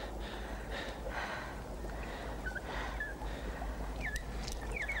wait.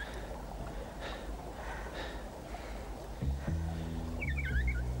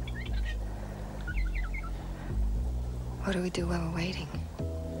 What do we do while we're waiting?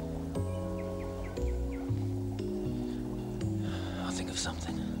 I'll think of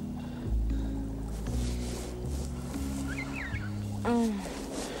something.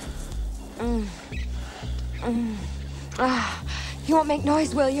 You won't make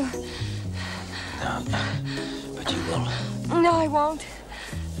noise, will you? No, but you will. No, I won't.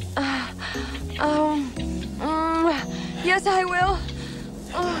 Yes, I will.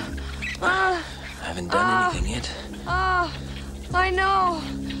 I haven't done anything yet. I know.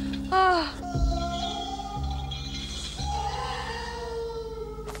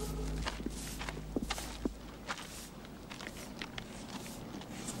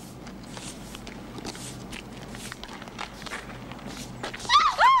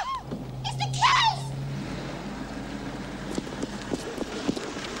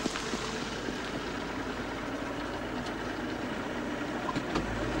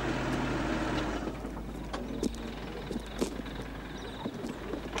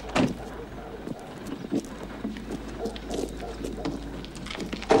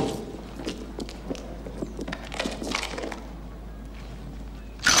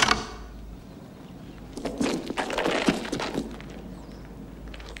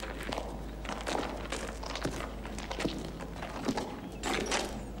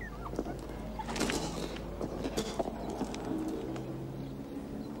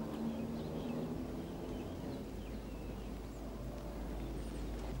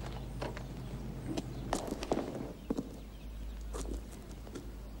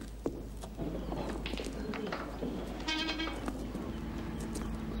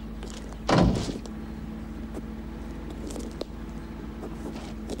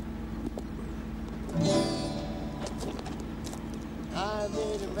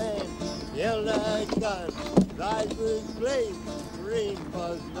 man, held a gun, eyes was blazing, green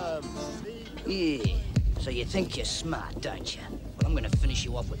was love. Yeah, so you think you're smart, don't you? Well, I'm gonna finish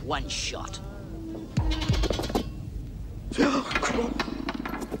you off with one shot. Alf!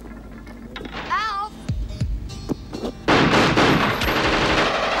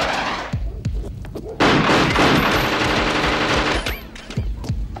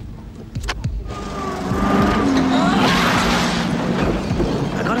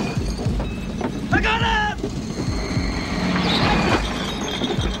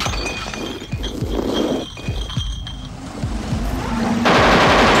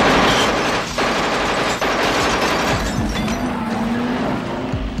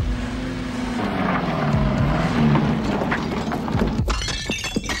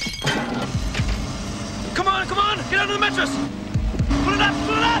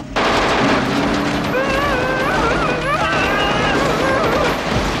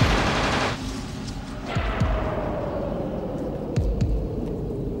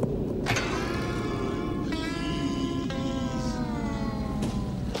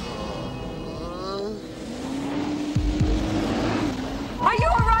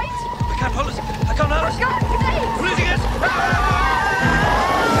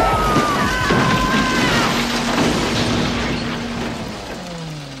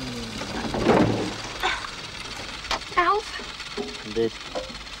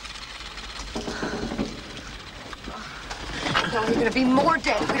 No, you're gonna be more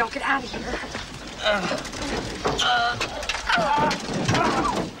dead if we don't get out of here.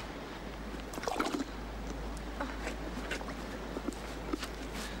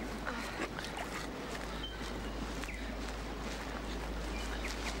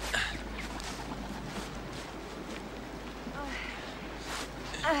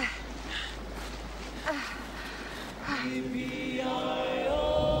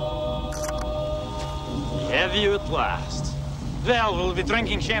 Have you at last? Well, we'll be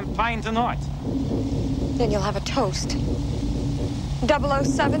drinking champagne tonight. Then you'll have a toast.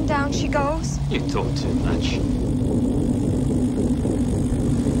 007, down she goes. You talk too much.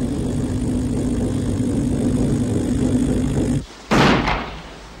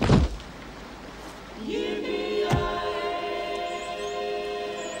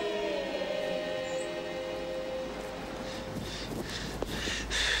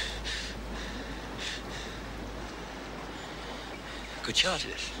 Good shot.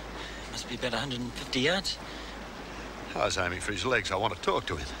 Must be about 150 yards. I was aiming for his legs. I want to talk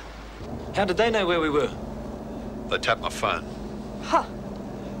to him. How did they know where we were? They tapped my phone. Huh.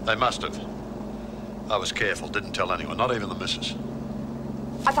 They must have. I was careful, didn't tell anyone, not even the missus.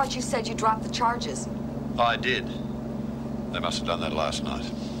 I thought you said you dropped the charges. I did. They must have done that last night.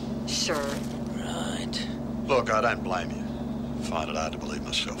 Sure. Right. Look, I don't blame you. I find it hard to believe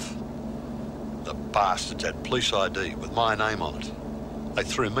myself. The bastards had police ID with my name on it. They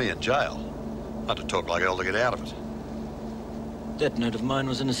threw me in jail. I had to talk like hell to get out of it. That note of mine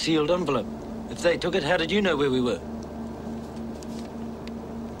was in a sealed envelope. If they took it, how did you know where we were?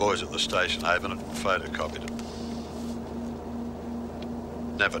 Boys at the station opened it and photocopied it.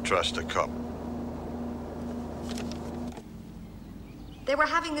 Never trust a cop. They were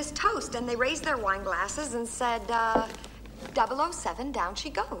having this toast, and they raised their wine glasses and said, 007, down she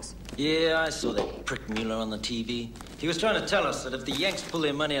goes. Yeah, I saw that prick Mueller on the TV. He was trying to tell us that if the Yanks pull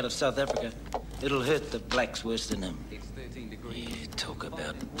their money out of South Africa, it'll hurt the blacks worse than him. Yeah, talk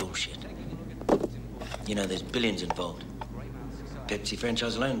about bullshit. You know, there's billions involved. Pepsi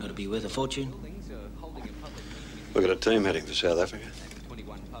franchise alone got to be worth a fortune. We've got a team heading for South Africa.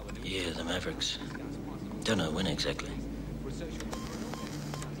 Yeah, the Mavericks. Don't know when exactly.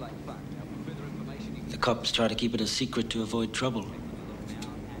 The cops try to keep it a secret to avoid trouble.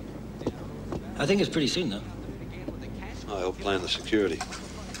 I think it's pretty soon, though. I'll plan the security.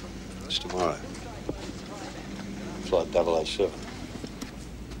 It's tomorrow. Flight 007.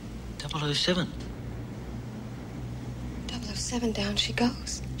 007? 007, down she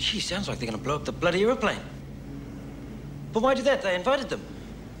goes. Gee, sounds like they're going to blow up the bloody aeroplane. But why do that? They invited them.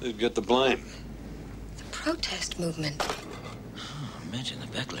 Who'd get the blame? The protest movement. Oh, imagine the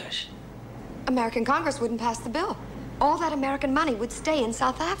backlash. American Congress wouldn't pass the bill. All that American money would stay in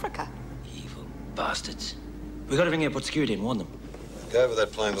South Africa. Evil bastards. We got to ring airport security and warn them. Go over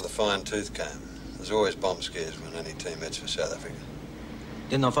that plane with a fine-tooth comb. There's always bomb scares when any team heads for South Africa.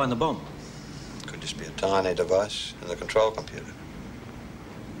 Then they'll find the bomb. Could just be a tiny device in the control computer.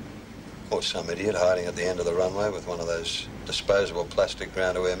 Or some idiot hiding at the end of the runway with one of those disposable plastic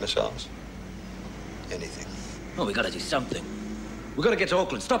ground-to-air missiles. Anything. Oh, we got to do something. We got to get to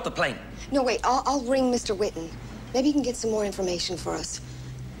Auckland. Stop the plane. No, wait. I'll ring Mr. Whitten. Maybe he can get some more information for us.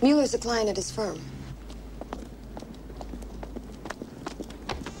 Mueller's a client at his firm.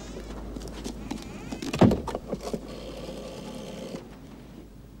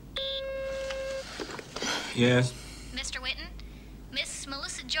 Yes? Mr. Whitten, Miss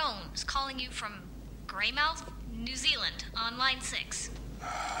Melissa Jones calling you from Greymouth, New Zealand, on line 6.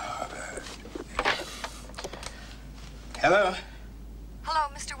 Hello? Hello,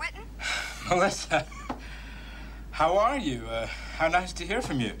 Mr. Whitten? Melissa. How are you? How nice to hear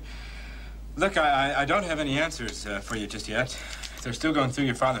from you. Look, I don't have any answers for you just yet. They're still going through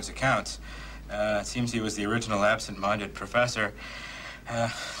your father's accounts. It seems he was the original absent-minded professor.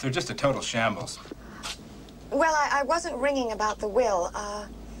 They're just a total shambles. Well, I wasn't ringing about the will. I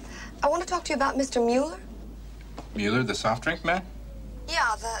want to talk to you about Mr. Mueller. Mueller, the soft drink man?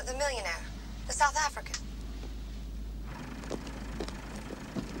 Yeah, the millionaire. The South African.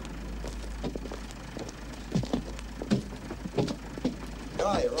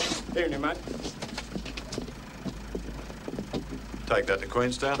 Hi, Rob. Evening, mate. Take that to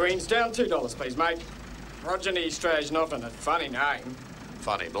Queenstown? Queenstown, $2, please, mate. Roger Strajnovan, a funny name.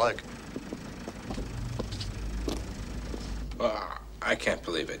 Funny bloke. Well, I can't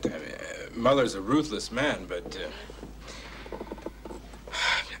believe it. I mean, Muller's a ruthless man, but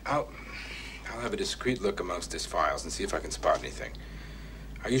I'll have a discreet look amongst his files and see if I can spot anything.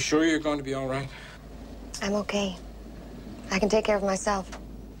 Are you sure you're going to be all right? I'm okay. I can take care of myself.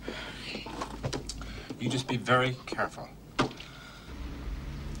 You just be very careful.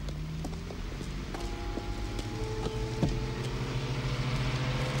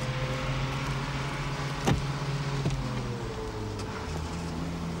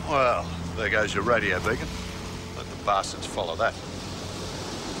 Well, there goes your radio beacon. Let the bastards follow that.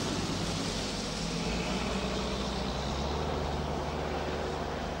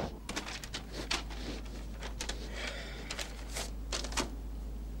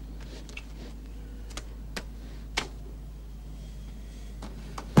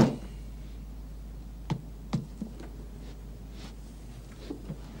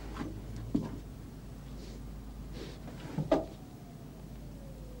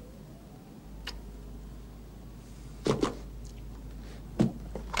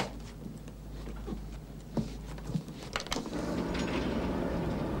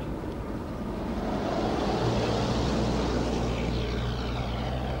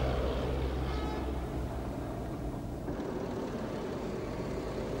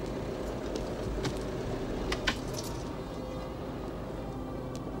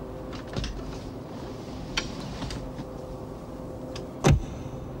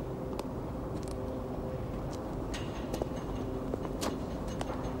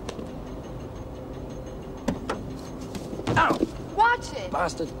 Watch it!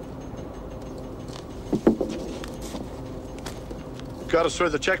 Bastard. Got us through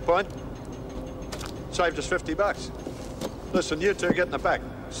the checkpoint. Saved us $50. Listen, you two get in the back.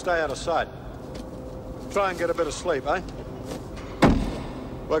 Stay out of sight. Try and get a bit of sleep, eh?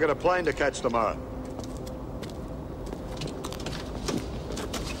 We've got a plane to catch tomorrow.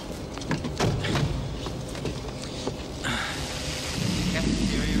 The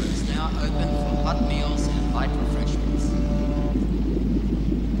cafeteria is now open for hot meals and light refreshments.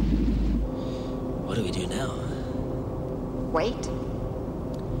 What do we do now? Wait.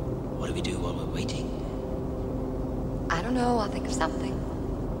 What do we do while we're waiting? I don't know. I'll think of something.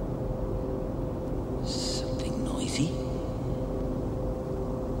 Something noisy?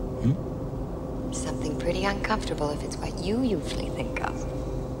 Something pretty uncomfortable if it's what you usually think of.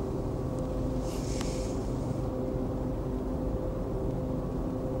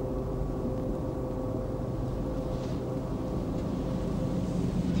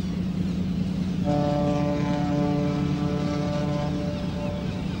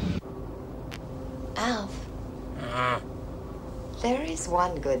 Alf. There is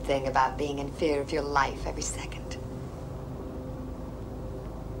one good thing about being in fear of your life every second.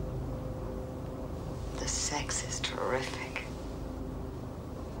 The sex is terrific.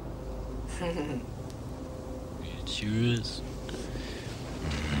 It sure is.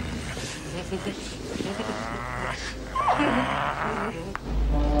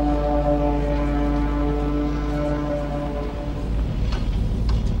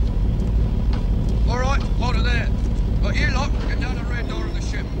 All right, hold it there. Got you lot, get down the rear door of the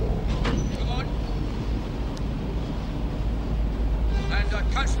ship. Come on.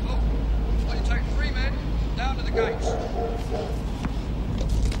 And, Constable, will you take 3 men down to the gates?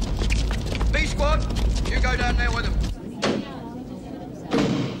 B squad, you go down there with them.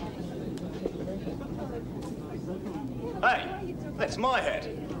 Hey, that's my hat.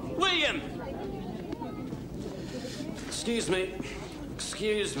 William! Excuse me.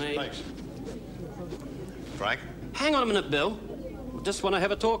 Excuse me. Thanks. Frank? Hang on a minute, Bill. I just want to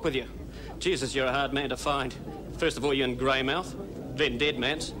have a talk with you. Jesus, you're a hard man to find. First of all, you're in Greymouth, then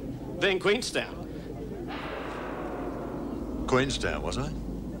Deadman's, then Queenstown. Queenstown, wasn't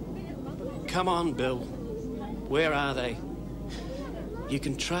it? Come on, Bill. Where are they? You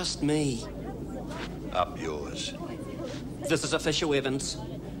can trust me. Up yours. This is official Evans.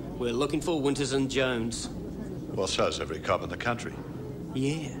 We're looking for Winters and Jones. Well, so's every cop in the country.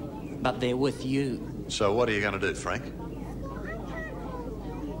 Yeah, but they're with you. So what are you going to do, Frank?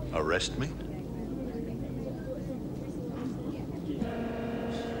 Arrest me?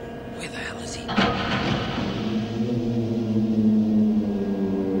 Where the hell is he?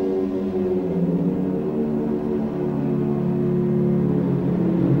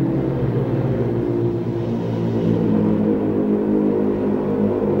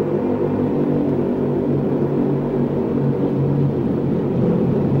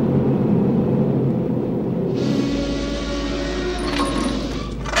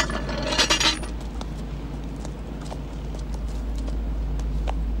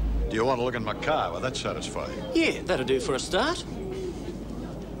 Do you want to look in my car? Will that satisfy you? Yeah, that'll do for a start.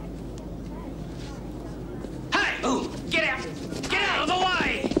 Hey! Ooh, get out! Get out of the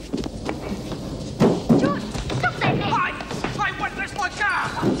way! George, stop that now! Hey, what? That's my car!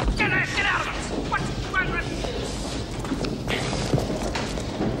 Get out of it! What?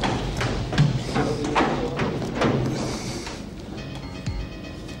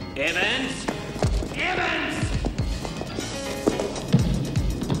 Evans! Evans!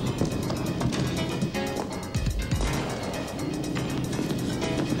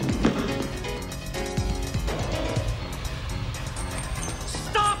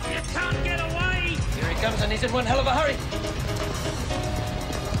 Stop! You can't get away! Here he comes, and he's in one hell of a hurry.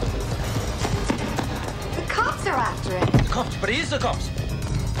 The cops are after him. The cops, but he is the cops.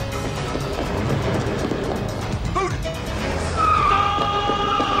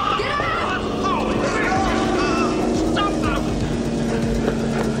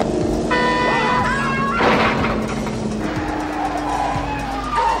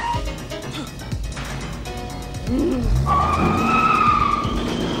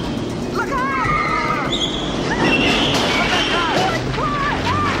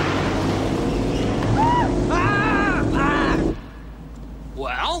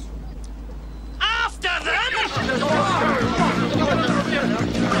 Well? After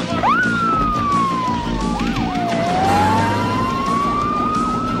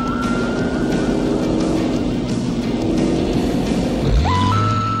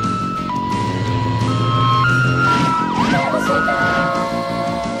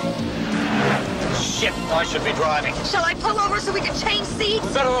Shit, I should be driving. Shall I pull over so we can change seats?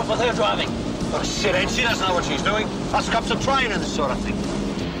 We're better off with her driving. Oh, shit, Ed, she doesn't know what she's doing. Us cops are trained in this sort of thing.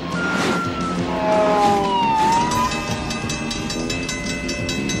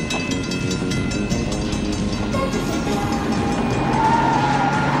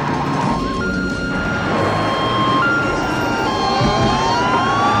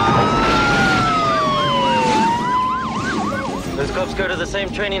 Those cops go to the same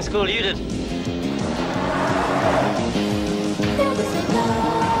training school you did.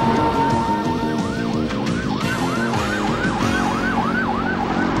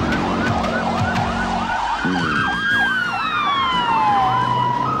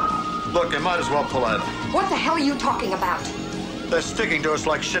 Look, you might as well pull over. What the hell are you talking about? They're sticking to us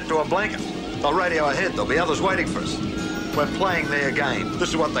like shit to a blanket. They'll radio ahead. There'll be others waiting for us. We're playing their game. This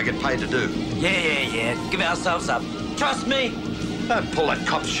is what they get paid to do. Yeah. Give ourselves up. Trust me. Don't pull that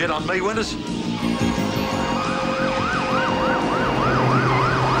cop shit on me, Winters.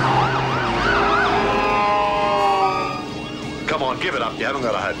 Come on, give it up. You haven't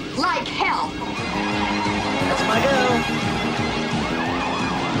got a hope. Like hell. That's my girl.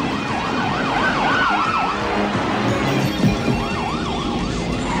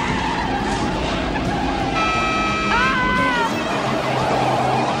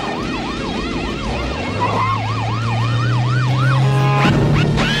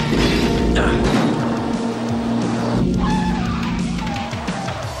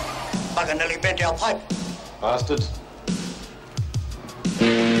 Bugger nearly bent our pipe. Bastards.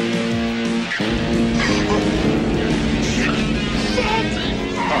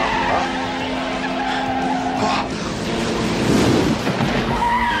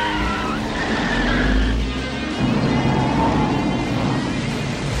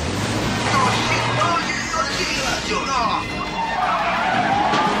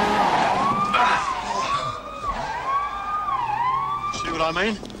 See what I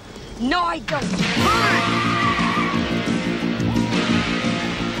mean? No, I don't.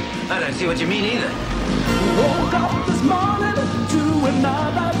 I don't see what you mean either. Woke up this morning to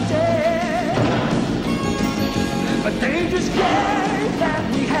another day. A dangerous game that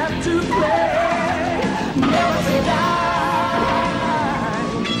we have to play. Never say die.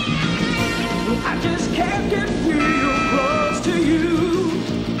 I just can't get real close to you.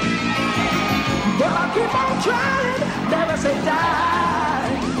 But I'll keep on trying, never say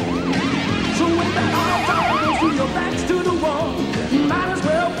die. So when the odds are against you, your back's to the wall, you might as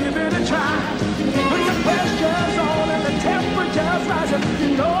well give it a try. When the pressure's on and the temperature's rising, you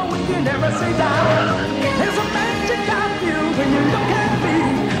know we can never say die. There's a magic I feel when you look at me.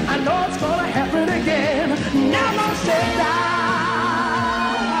 I know it's gonna happen again. Never say die.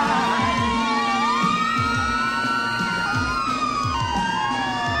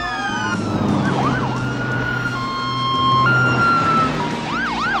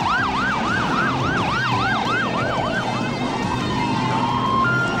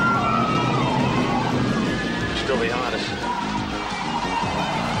 Still the hardest.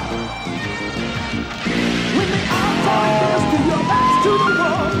 When the odds are against you, your back's to the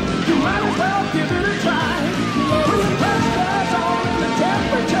wall, you might as well give it a try. When the pressure's on and the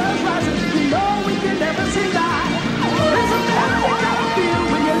temperature's rising, you know we can never say die. There's a magic I feel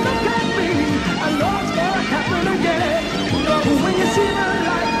when you look at me. I know it's gonna happen again. When you see the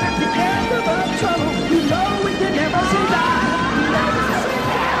light at the end of the tunnel, you know we can never say die. Never say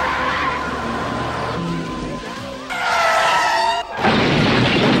die.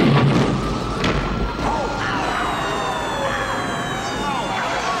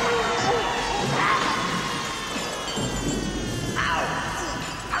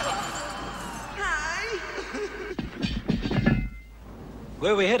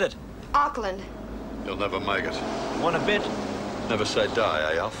 Where are we headed? Auckland, You'll never make it. Want a bit? Never say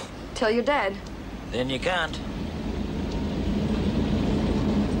die, eh, Alf? till you're dead. Then you can't.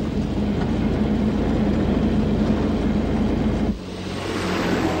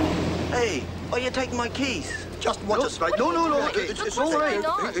 Hey, are you taking my keys? Just watch us straight. No, it's all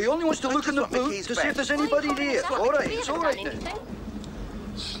right. He only wants to look in the boot to see if there's anybody there. All right, it's all right then.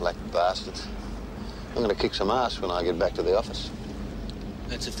 Slack bastards. I'm gonna kick some ass when I get back to the office.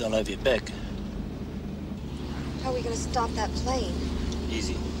 That's if they'll have your back. How are we going to stop that plane?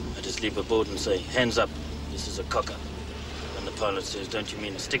 Easy. I just leap aboard and say, hands up. This is a cocker. When the pilot says, don't you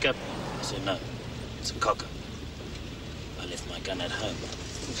mean a stick up? I say, no, it's a cocker. I left my gun at home.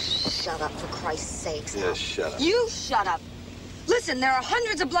 Shut up, for Christ's sakes. Yeah, shut up. You shut up. Listen, there are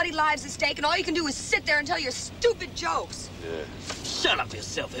hundreds of bloody lives at stake, and all you can do is sit there and tell your stupid jokes. Yeah. Shut up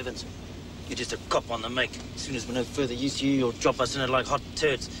yourself, Evans. You're just a cop on the make. As soon as we're no further use to you, you'll drop us in it like hot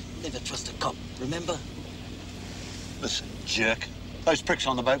turds. Never trust a cop, remember? Listen, jerk. Those pricks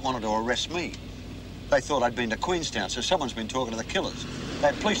on the boat wanted to arrest me. They thought I'd been to Queenstown, so someone's been talking to the killers. They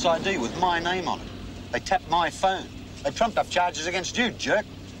had police ID with my name on it. They tapped my phone. They trumped up charges against you, jerk.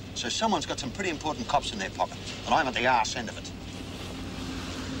 So someone's got some pretty important cops in their pocket, and I'm at the arse end of it.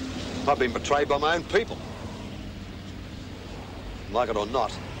 I've been betrayed by my own people. Like it or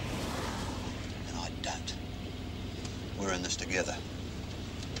not, and I don't. We're in this together.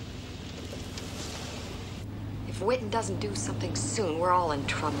 If Whitten doesn't do something soon, we're all in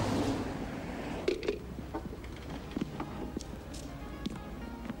trouble.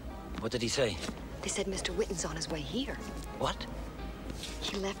 What did he say? They said Mr. Whitten's on his way here. What?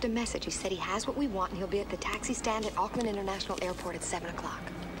 He left a message. He said he has what we want, and he'll be at the taxi stand at Auckland International Airport at 7 o'clock.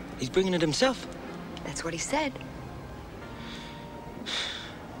 He's bringing it himself? That's what he said.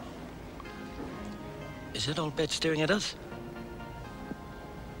 Is that old bat staring at us?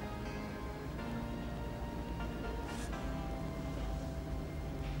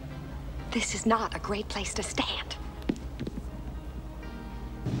 This is not a great place to stand.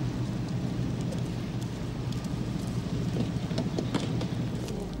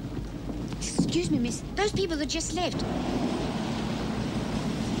 Excuse me, miss. Those people that just left.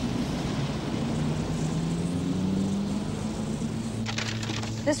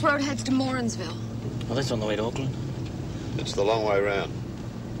 This road heads to Morrinsville. Well, that's on the way to Auckland. It's the long way round.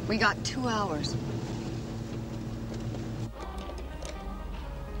 We got 2 hours.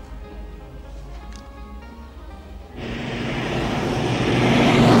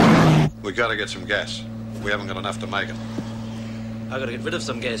 We gotta get some gas. We haven't got enough to make it. I gotta get rid of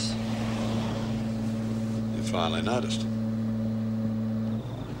some gas. You finally noticed.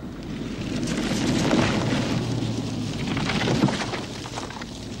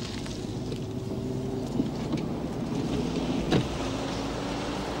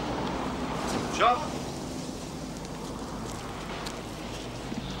 Shot.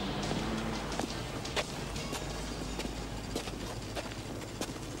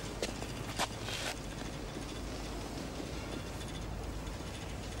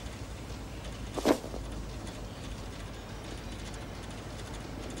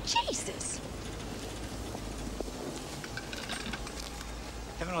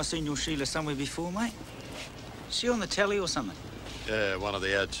 Haven't I seen your Sheila somewhere before, mate? Is she on the telly or something? Yeah, one of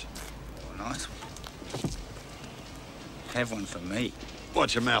the ads. Nice. Have one for me.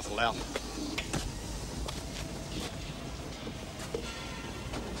 Watch your mouth, Lau.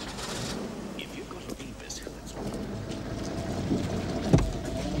 If you've got a beavis, that's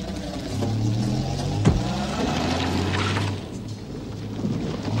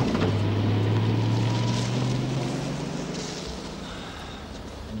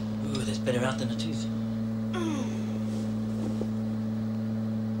Ooh, there's better out than a tooth.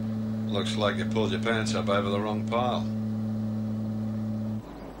 Looks like you pulled your pants up over the wrong pile.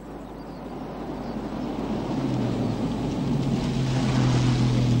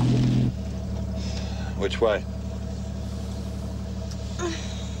 Which way?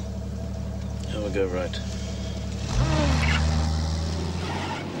 We'll go right.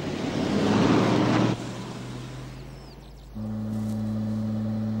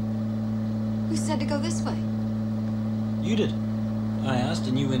 Who said to go this way? You did. I asked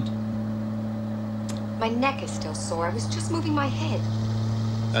and you went. My neck is still sore. I was just moving my head.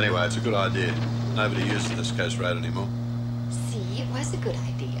 Anyway, it's a good idea. Nobody uses this coast road anymore. See, it was a good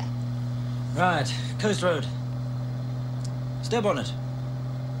idea. Right, Coast Road. Step on it.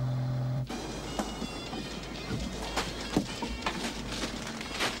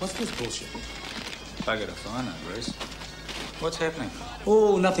 What's this bullshit? bugger if I know, Bruce. What's happening?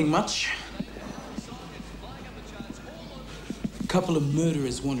 Oh, nothing much. A couple of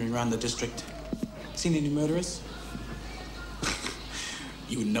murderers wandering around the district. Seen any murderers?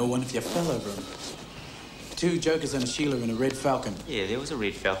 You would know one if you fell over them. 2 jokers and a Sheila in a red Falcon. Yeah, there was a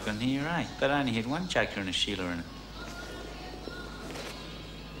red Falcon here, eh? But I only had 1 joker and a Sheila in it.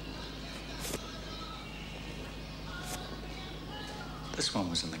 This one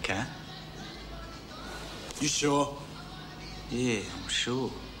was in the car. You sure? Yeah, I'm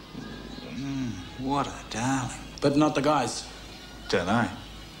sure. What a darling. But not the guys. Dunno.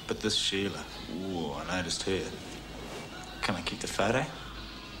 But this Sheila. Ooh, I noticed her. Can I keep the photo?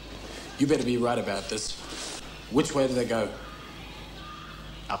 You better be right about this. Which way do they go?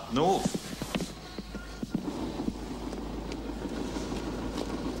 Up north.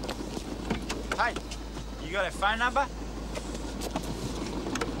 Hey, you got a phone number?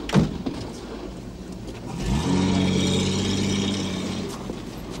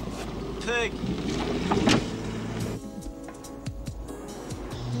 Pig.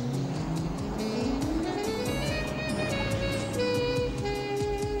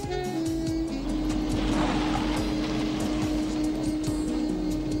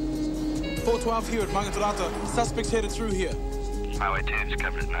 Here at Mangatrata. Suspects headed through here. Highway 2 is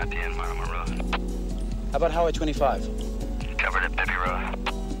covered at 19 Marama Road. How about Highway 25? Covered at Bibby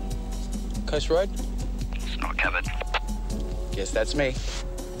Road. Coast Road? It's not covered. Guess that's me.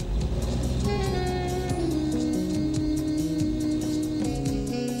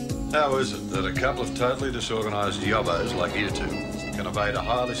 How is it that a couple of totally disorganised yobbos like you two can evade a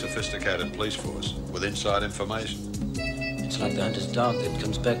highly sophisticated police force with inside information? It's like the hunter's dog that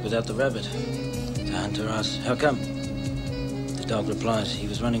comes back without the rabbit. The hunter asks, how come? The dog replies, he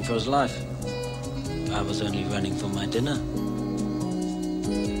was running for his life. I was only running for my dinner.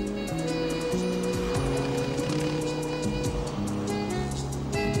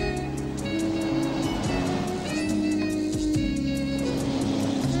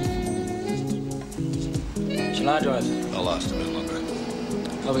 Shall I drive? I'll last a bit longer.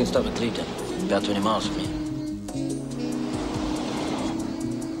 Oh, we can stop at Cleveton, about 20 miles from here.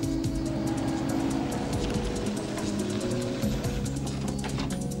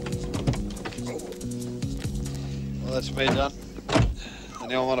 That's me done.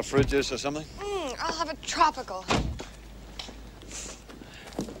 Anyone want a fruit juice or something? I'll have a tropical.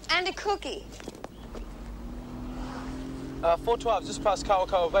 And a cookie. 412, just past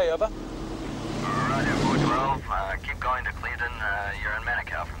Kawakawa Bay, over. Roger, 412. Keep going to Cleveland. You're in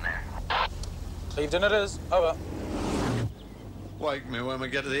Manukau from there. Cleveland it is, over. Wake me when we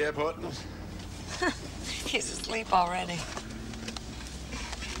get to the airport. He's asleep already.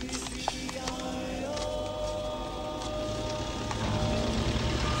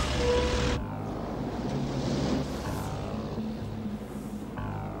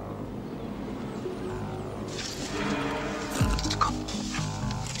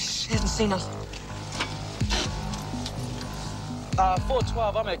 She hasn't seen us.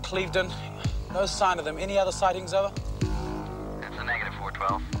 412, I'm at Cleveland. No sign of them. Any other sightings, over? It's a negative,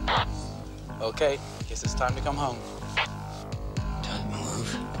 412. Okay, guess it's time to come home. Don't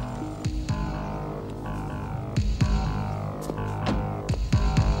move.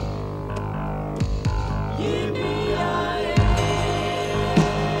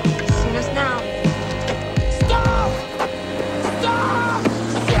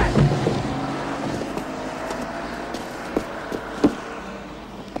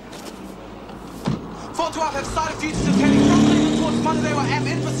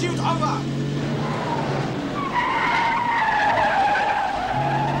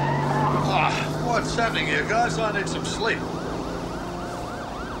 What's happening here, guys? I need some sleep.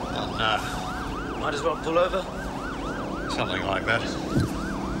 Oh, no. Might as well pull over. Something like that.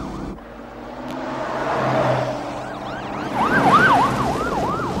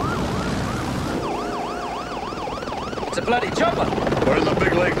 It's a bloody chopper. We're in the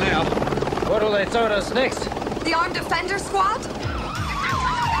big league now. What will they throw at us next? The Armed Defender Squad?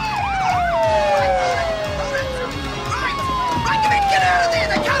 Right, come in, get out of there,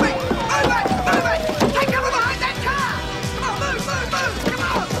 they're coming! Move it, move it! Take cover behind that car! Come on, move, move, move! Come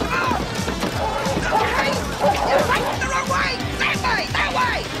on, come on! Okay, you're facing the wrong way! That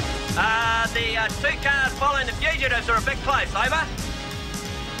way! The two cars following the fugitives are a bit close, over.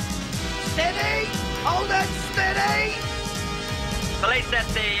 Steady! Hold it, steady! Police at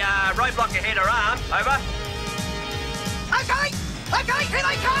the roadblock ahead are armed, over. Okay, here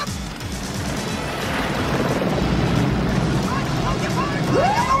they come! Hold your fire,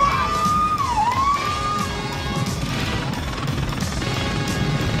 get away!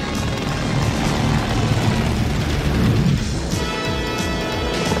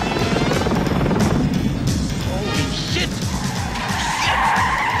 Holy shit!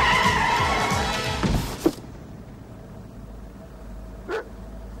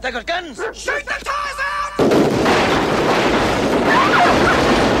 They got guns! Shoot the tires out!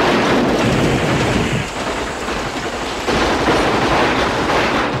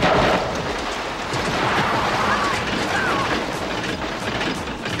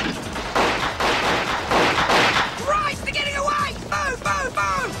 Right, they're getting away! Move, move,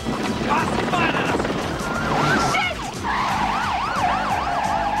 move! Bastard fired at us! Shit!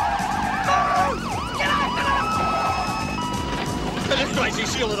 Move! Get out, get out! This crazy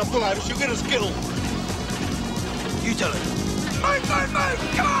shielded a pull out, she'll get us killed. You tell her. Move, move, move!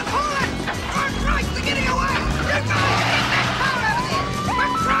 Come on, hold it! For Christ, they're getting away! You guys, get that car out of there! For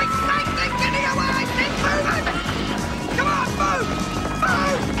Christ's sake, they're getting away! Keep moving! Come on, move!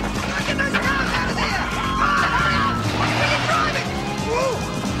 Move! Get those cars out of there! Come on, hurry up! Where are you driving? Woo!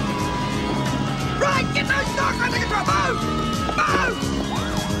 Right, get those dogs under control! Move! Move!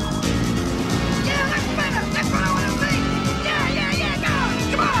 Yeah, that's better! That's what I want to see! Yeah, go!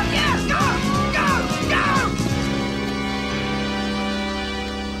 Come on, yeah, go! Go! Go!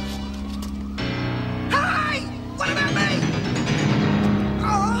 Hey! What about me?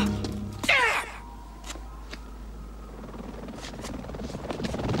 Oh, damn!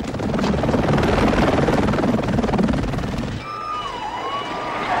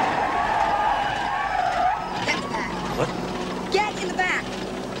 What? Get in the back.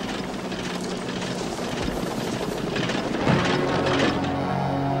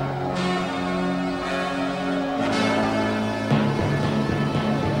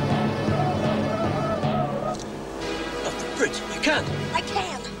 Off the bridge. You can't. I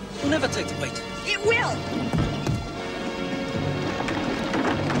can. We'll never take the weight. It will.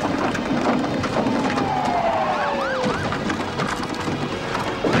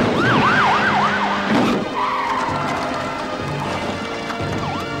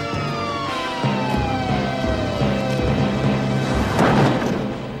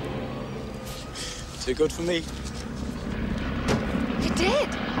 Too good for me. You did.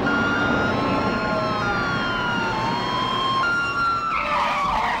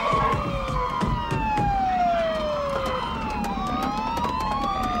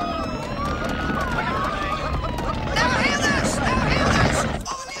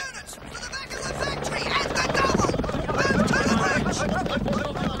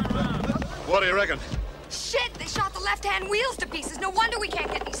 What do you reckon? Shit, they shot the left-hand wheels to pieces. No wonder we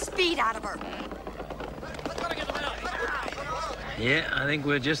can't get any speed out of her. Yeah, I think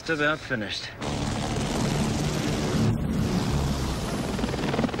we're just about finished.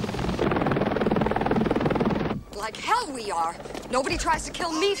 Like hell we are. Nobody tries to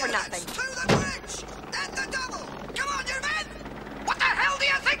kill me for nothing. To the bridge! And the double! Come on, you men! What the hell do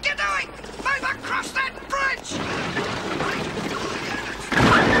you think you're doing? Move across that bridge!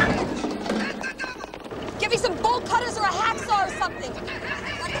 Give me some bolt cutters or a hacksaw or something.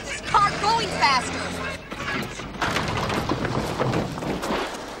 Gotta get this car going faster.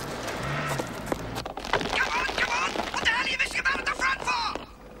 What the hell are you missing about at the front for?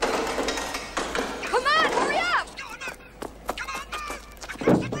 Come on, hurry up!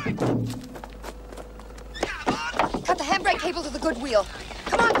 Cut the handbrake cable to the good wheel.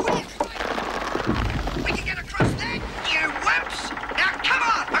 Come on, quick! We can get across there, you wimps! Now come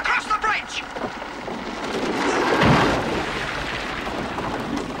on, across the bridge!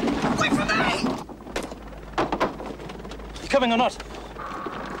 Wait for me! You coming or not?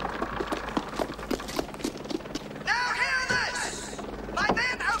 Now hear this! My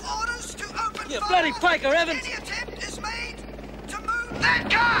men have orders to open You bloody faker, Evans! Any attempt is made to move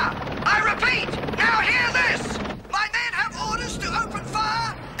that car! I repeat, now hear this! My men have orders to open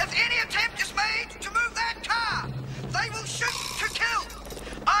fire if any attempt is made to move that car. They will shoot to kill.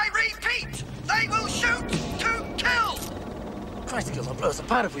 I repeat, they will shoot to kill. Christ, they'll blow us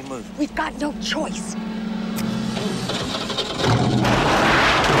apart if we move. We've got no choice.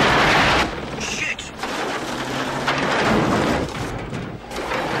 Shit!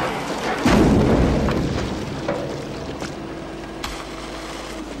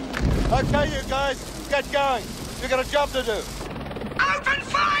 Okay, you guys, get going. You've got a job to do. Open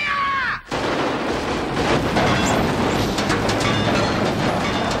fire!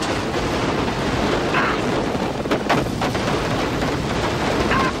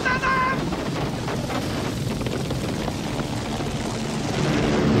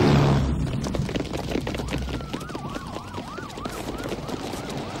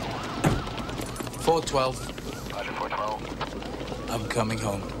 Roger, 412. Roger, 412. I'm coming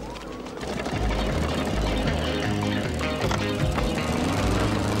home.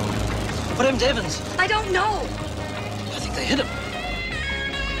 What happened to Evans? I don't know. I think they hit him.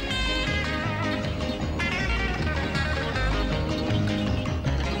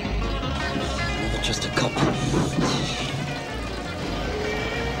 Another just a cop.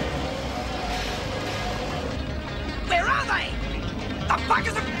 Where are they? The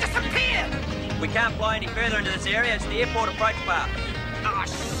buggers have disappeared! We can't fly any further into this area. It's the airport approach bar. Oh,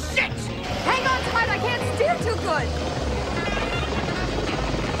 shit! Hang on tight, I can't steer too good.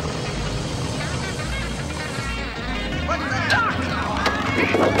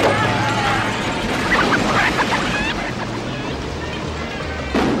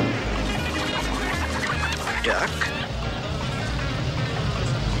 Duck?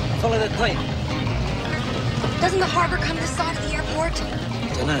 Follow that plane. Doesn't the harbor come this side of the airport?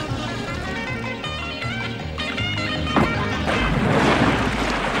 Dunno.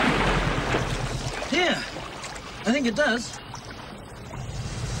 Yeah, I think it does.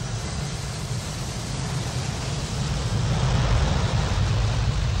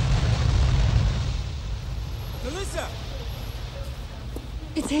 Melissa!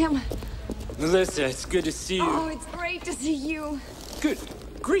 It's him. Melissa, it's good to see you. Oh, it's great to see you. Good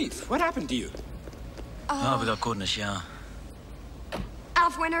grief, what happened to you? Oh, we got caught in a shower.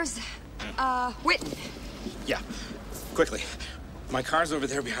 Alf Winters, Witten. Yeah, quickly. My car's over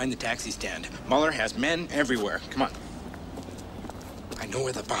there behind the taxi stand. Muller has men everywhere. Come on. I know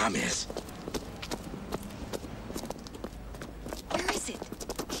where the bomb is. Where is it?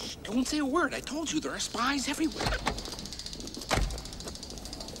 Shh, don't say a word. I told you there are spies everywhere.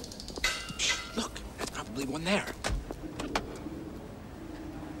 Shh, look, that's probably one there.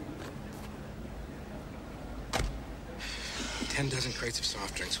 $10 crates of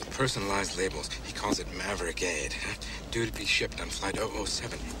soft drinks with personalized labels. He calls it Maverickade. Due to be shipped on Flight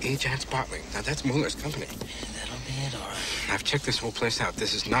 007. Ajax Bottling. Now, that's Muller's company. That'll be it, all right. I've checked this whole place out.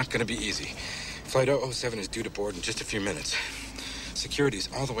 This is not going to be easy. Flight 007 is due to board in just a few minutes. Security's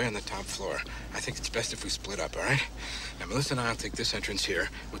all the way on the top floor. I think it's best if we split up, all right? Now, Melissa and I will take this entrance here.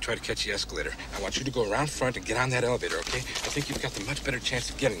 We'll try to catch the escalator. I want you to go around front and get on that elevator, okay? I think you've got the much better chance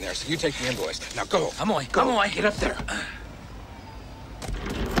of getting there, so you take the invoice. Now, go. Come on, Go. come on. Get up there.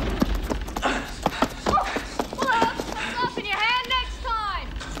 Up in your hand next time.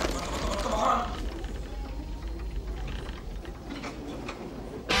 Come on.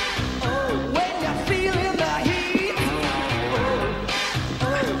 When you're feeling the heat,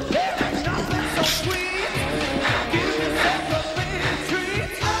 there ain't nothing so sweet. Give yourself a big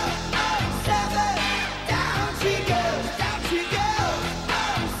treat. 007, down she goes, down she goes.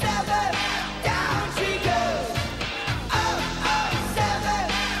 007, down she goes. 007,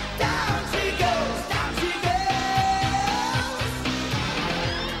 down she goes, down she goes.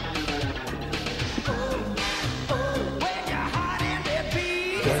 When you're hot and it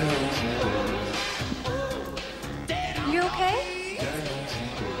beats. You okay?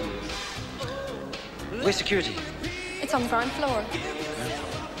 Where's security? It's on the ground floor.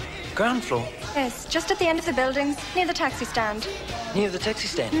 Ground floor? Yes, just at the end of the buildings, near the taxi stand. Near the taxi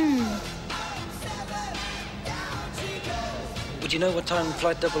stand? Would you know what time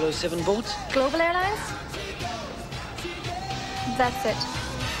Flight 007 boards? Global Airlines? That's it.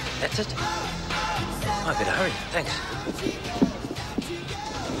 That's it? I better hurry. Thanks.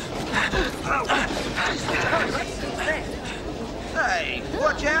 Hey,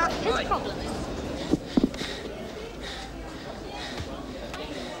 watch out! His problem is.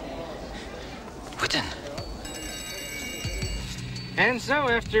 Witten. And so,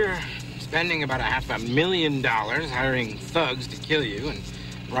 after spending about $500,000 hiring thugs to kill you and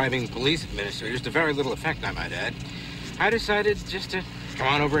bribing police administrators to very little effect, I might add, I decided just to come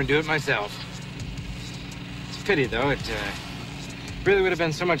on over and do it myself. It's a pity, though. It really would have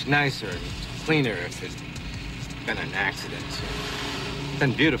been so much nicer and cleaner if it'd been an accident. It's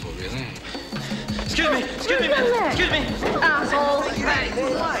been beautiful, really. Excuse me, man. Excuse me. Asshole.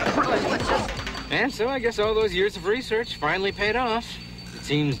 And so I guess all those years of research finally paid off. It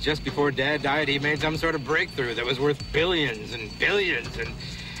seems just before Dad died, he made some sort of breakthrough that was worth billions and billions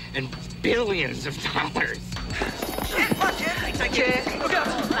and billions of dollars.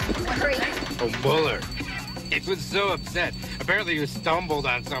 Oh, Buller. It was so upset. Apparently you stumbled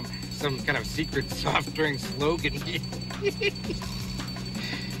on some kind of secret soft drink slogan.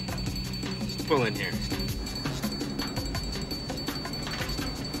 Just pull in here.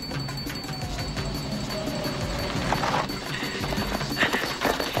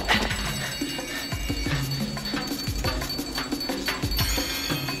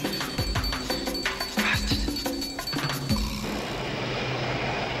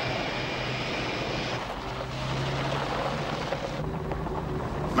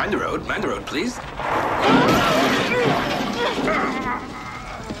 Mind the road, please.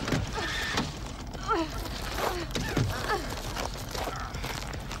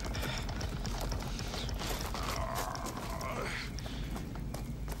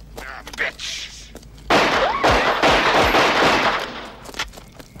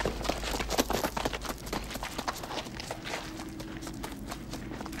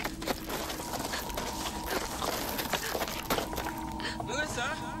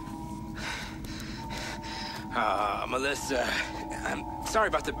 Melissa, I'm sorry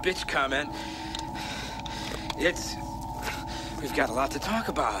about the bitch comment. We've got a lot to talk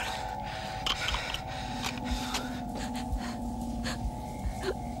about.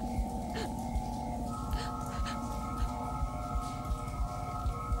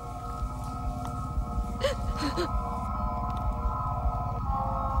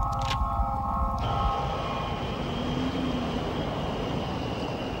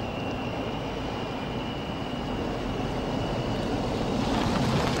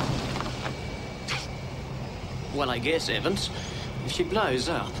 Well, I guess, Evans, if she blows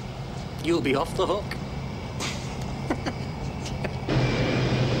up, you'll be off the hook.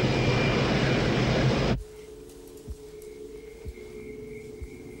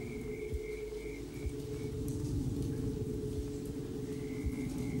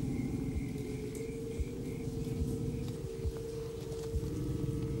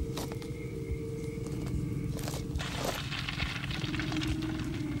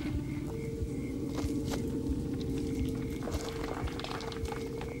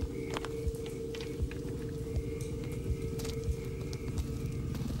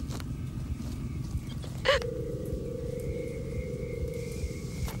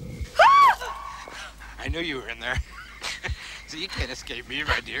 I knew you were in there. So you can't escape me,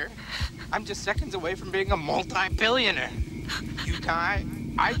 my dear. I'm just seconds away from being a multi-billionaire. You, Kai,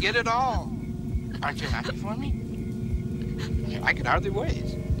 I get it all. Aren't you happy for me? I can hardly wait.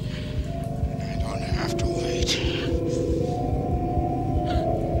 I don't have to wait.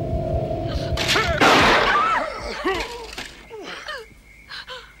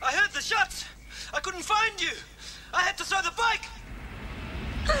 I heard the shots. I couldn't find you. I had to throw the bike.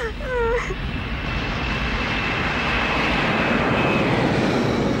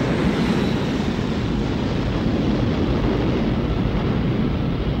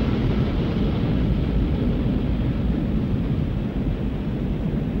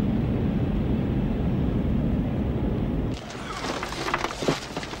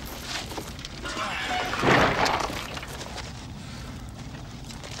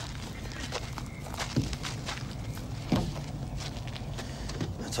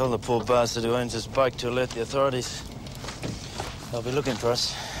 I told the poor bastard who owns this bike to alert the authorities. They'll be looking for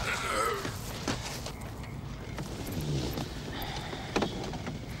us.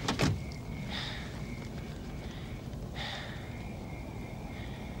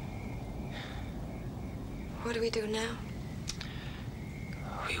 What do we do now?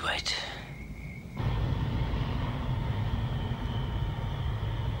 We wait.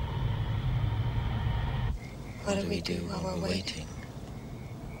 What do we do while we're waiting?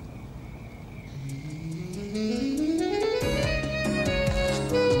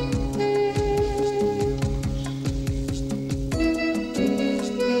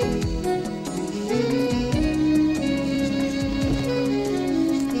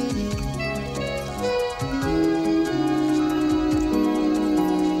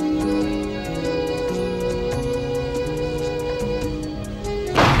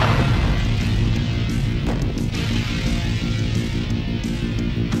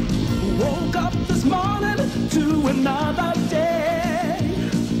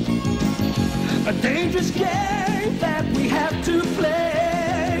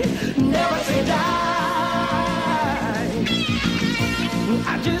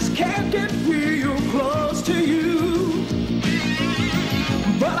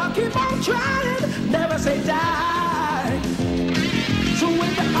 keep trying, never say die. So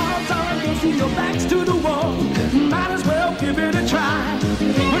when the odds are against you, your back's to the wall, might as well give it a try.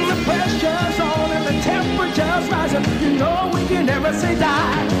 When the pressure's on and the temperature's rising, you know we can never say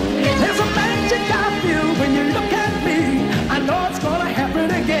die. There's a magic I feel when you look at me. I know it's gonna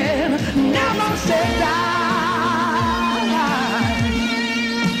happen again. Never say die.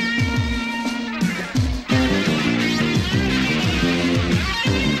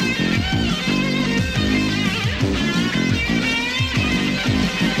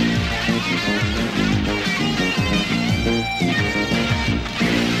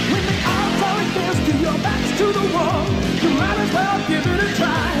 To the wall, you might as well give it a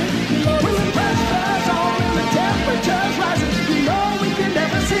try. When the pressure's on and the temperature's rising, you know we can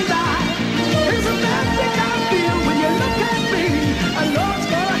never say die. There's a magic I feel when you look at me. I know it's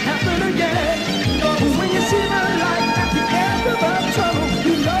gonna happen again. When you see the light at the end of the tunnel,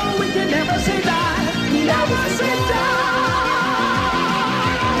 you know we can never say die. Never say die.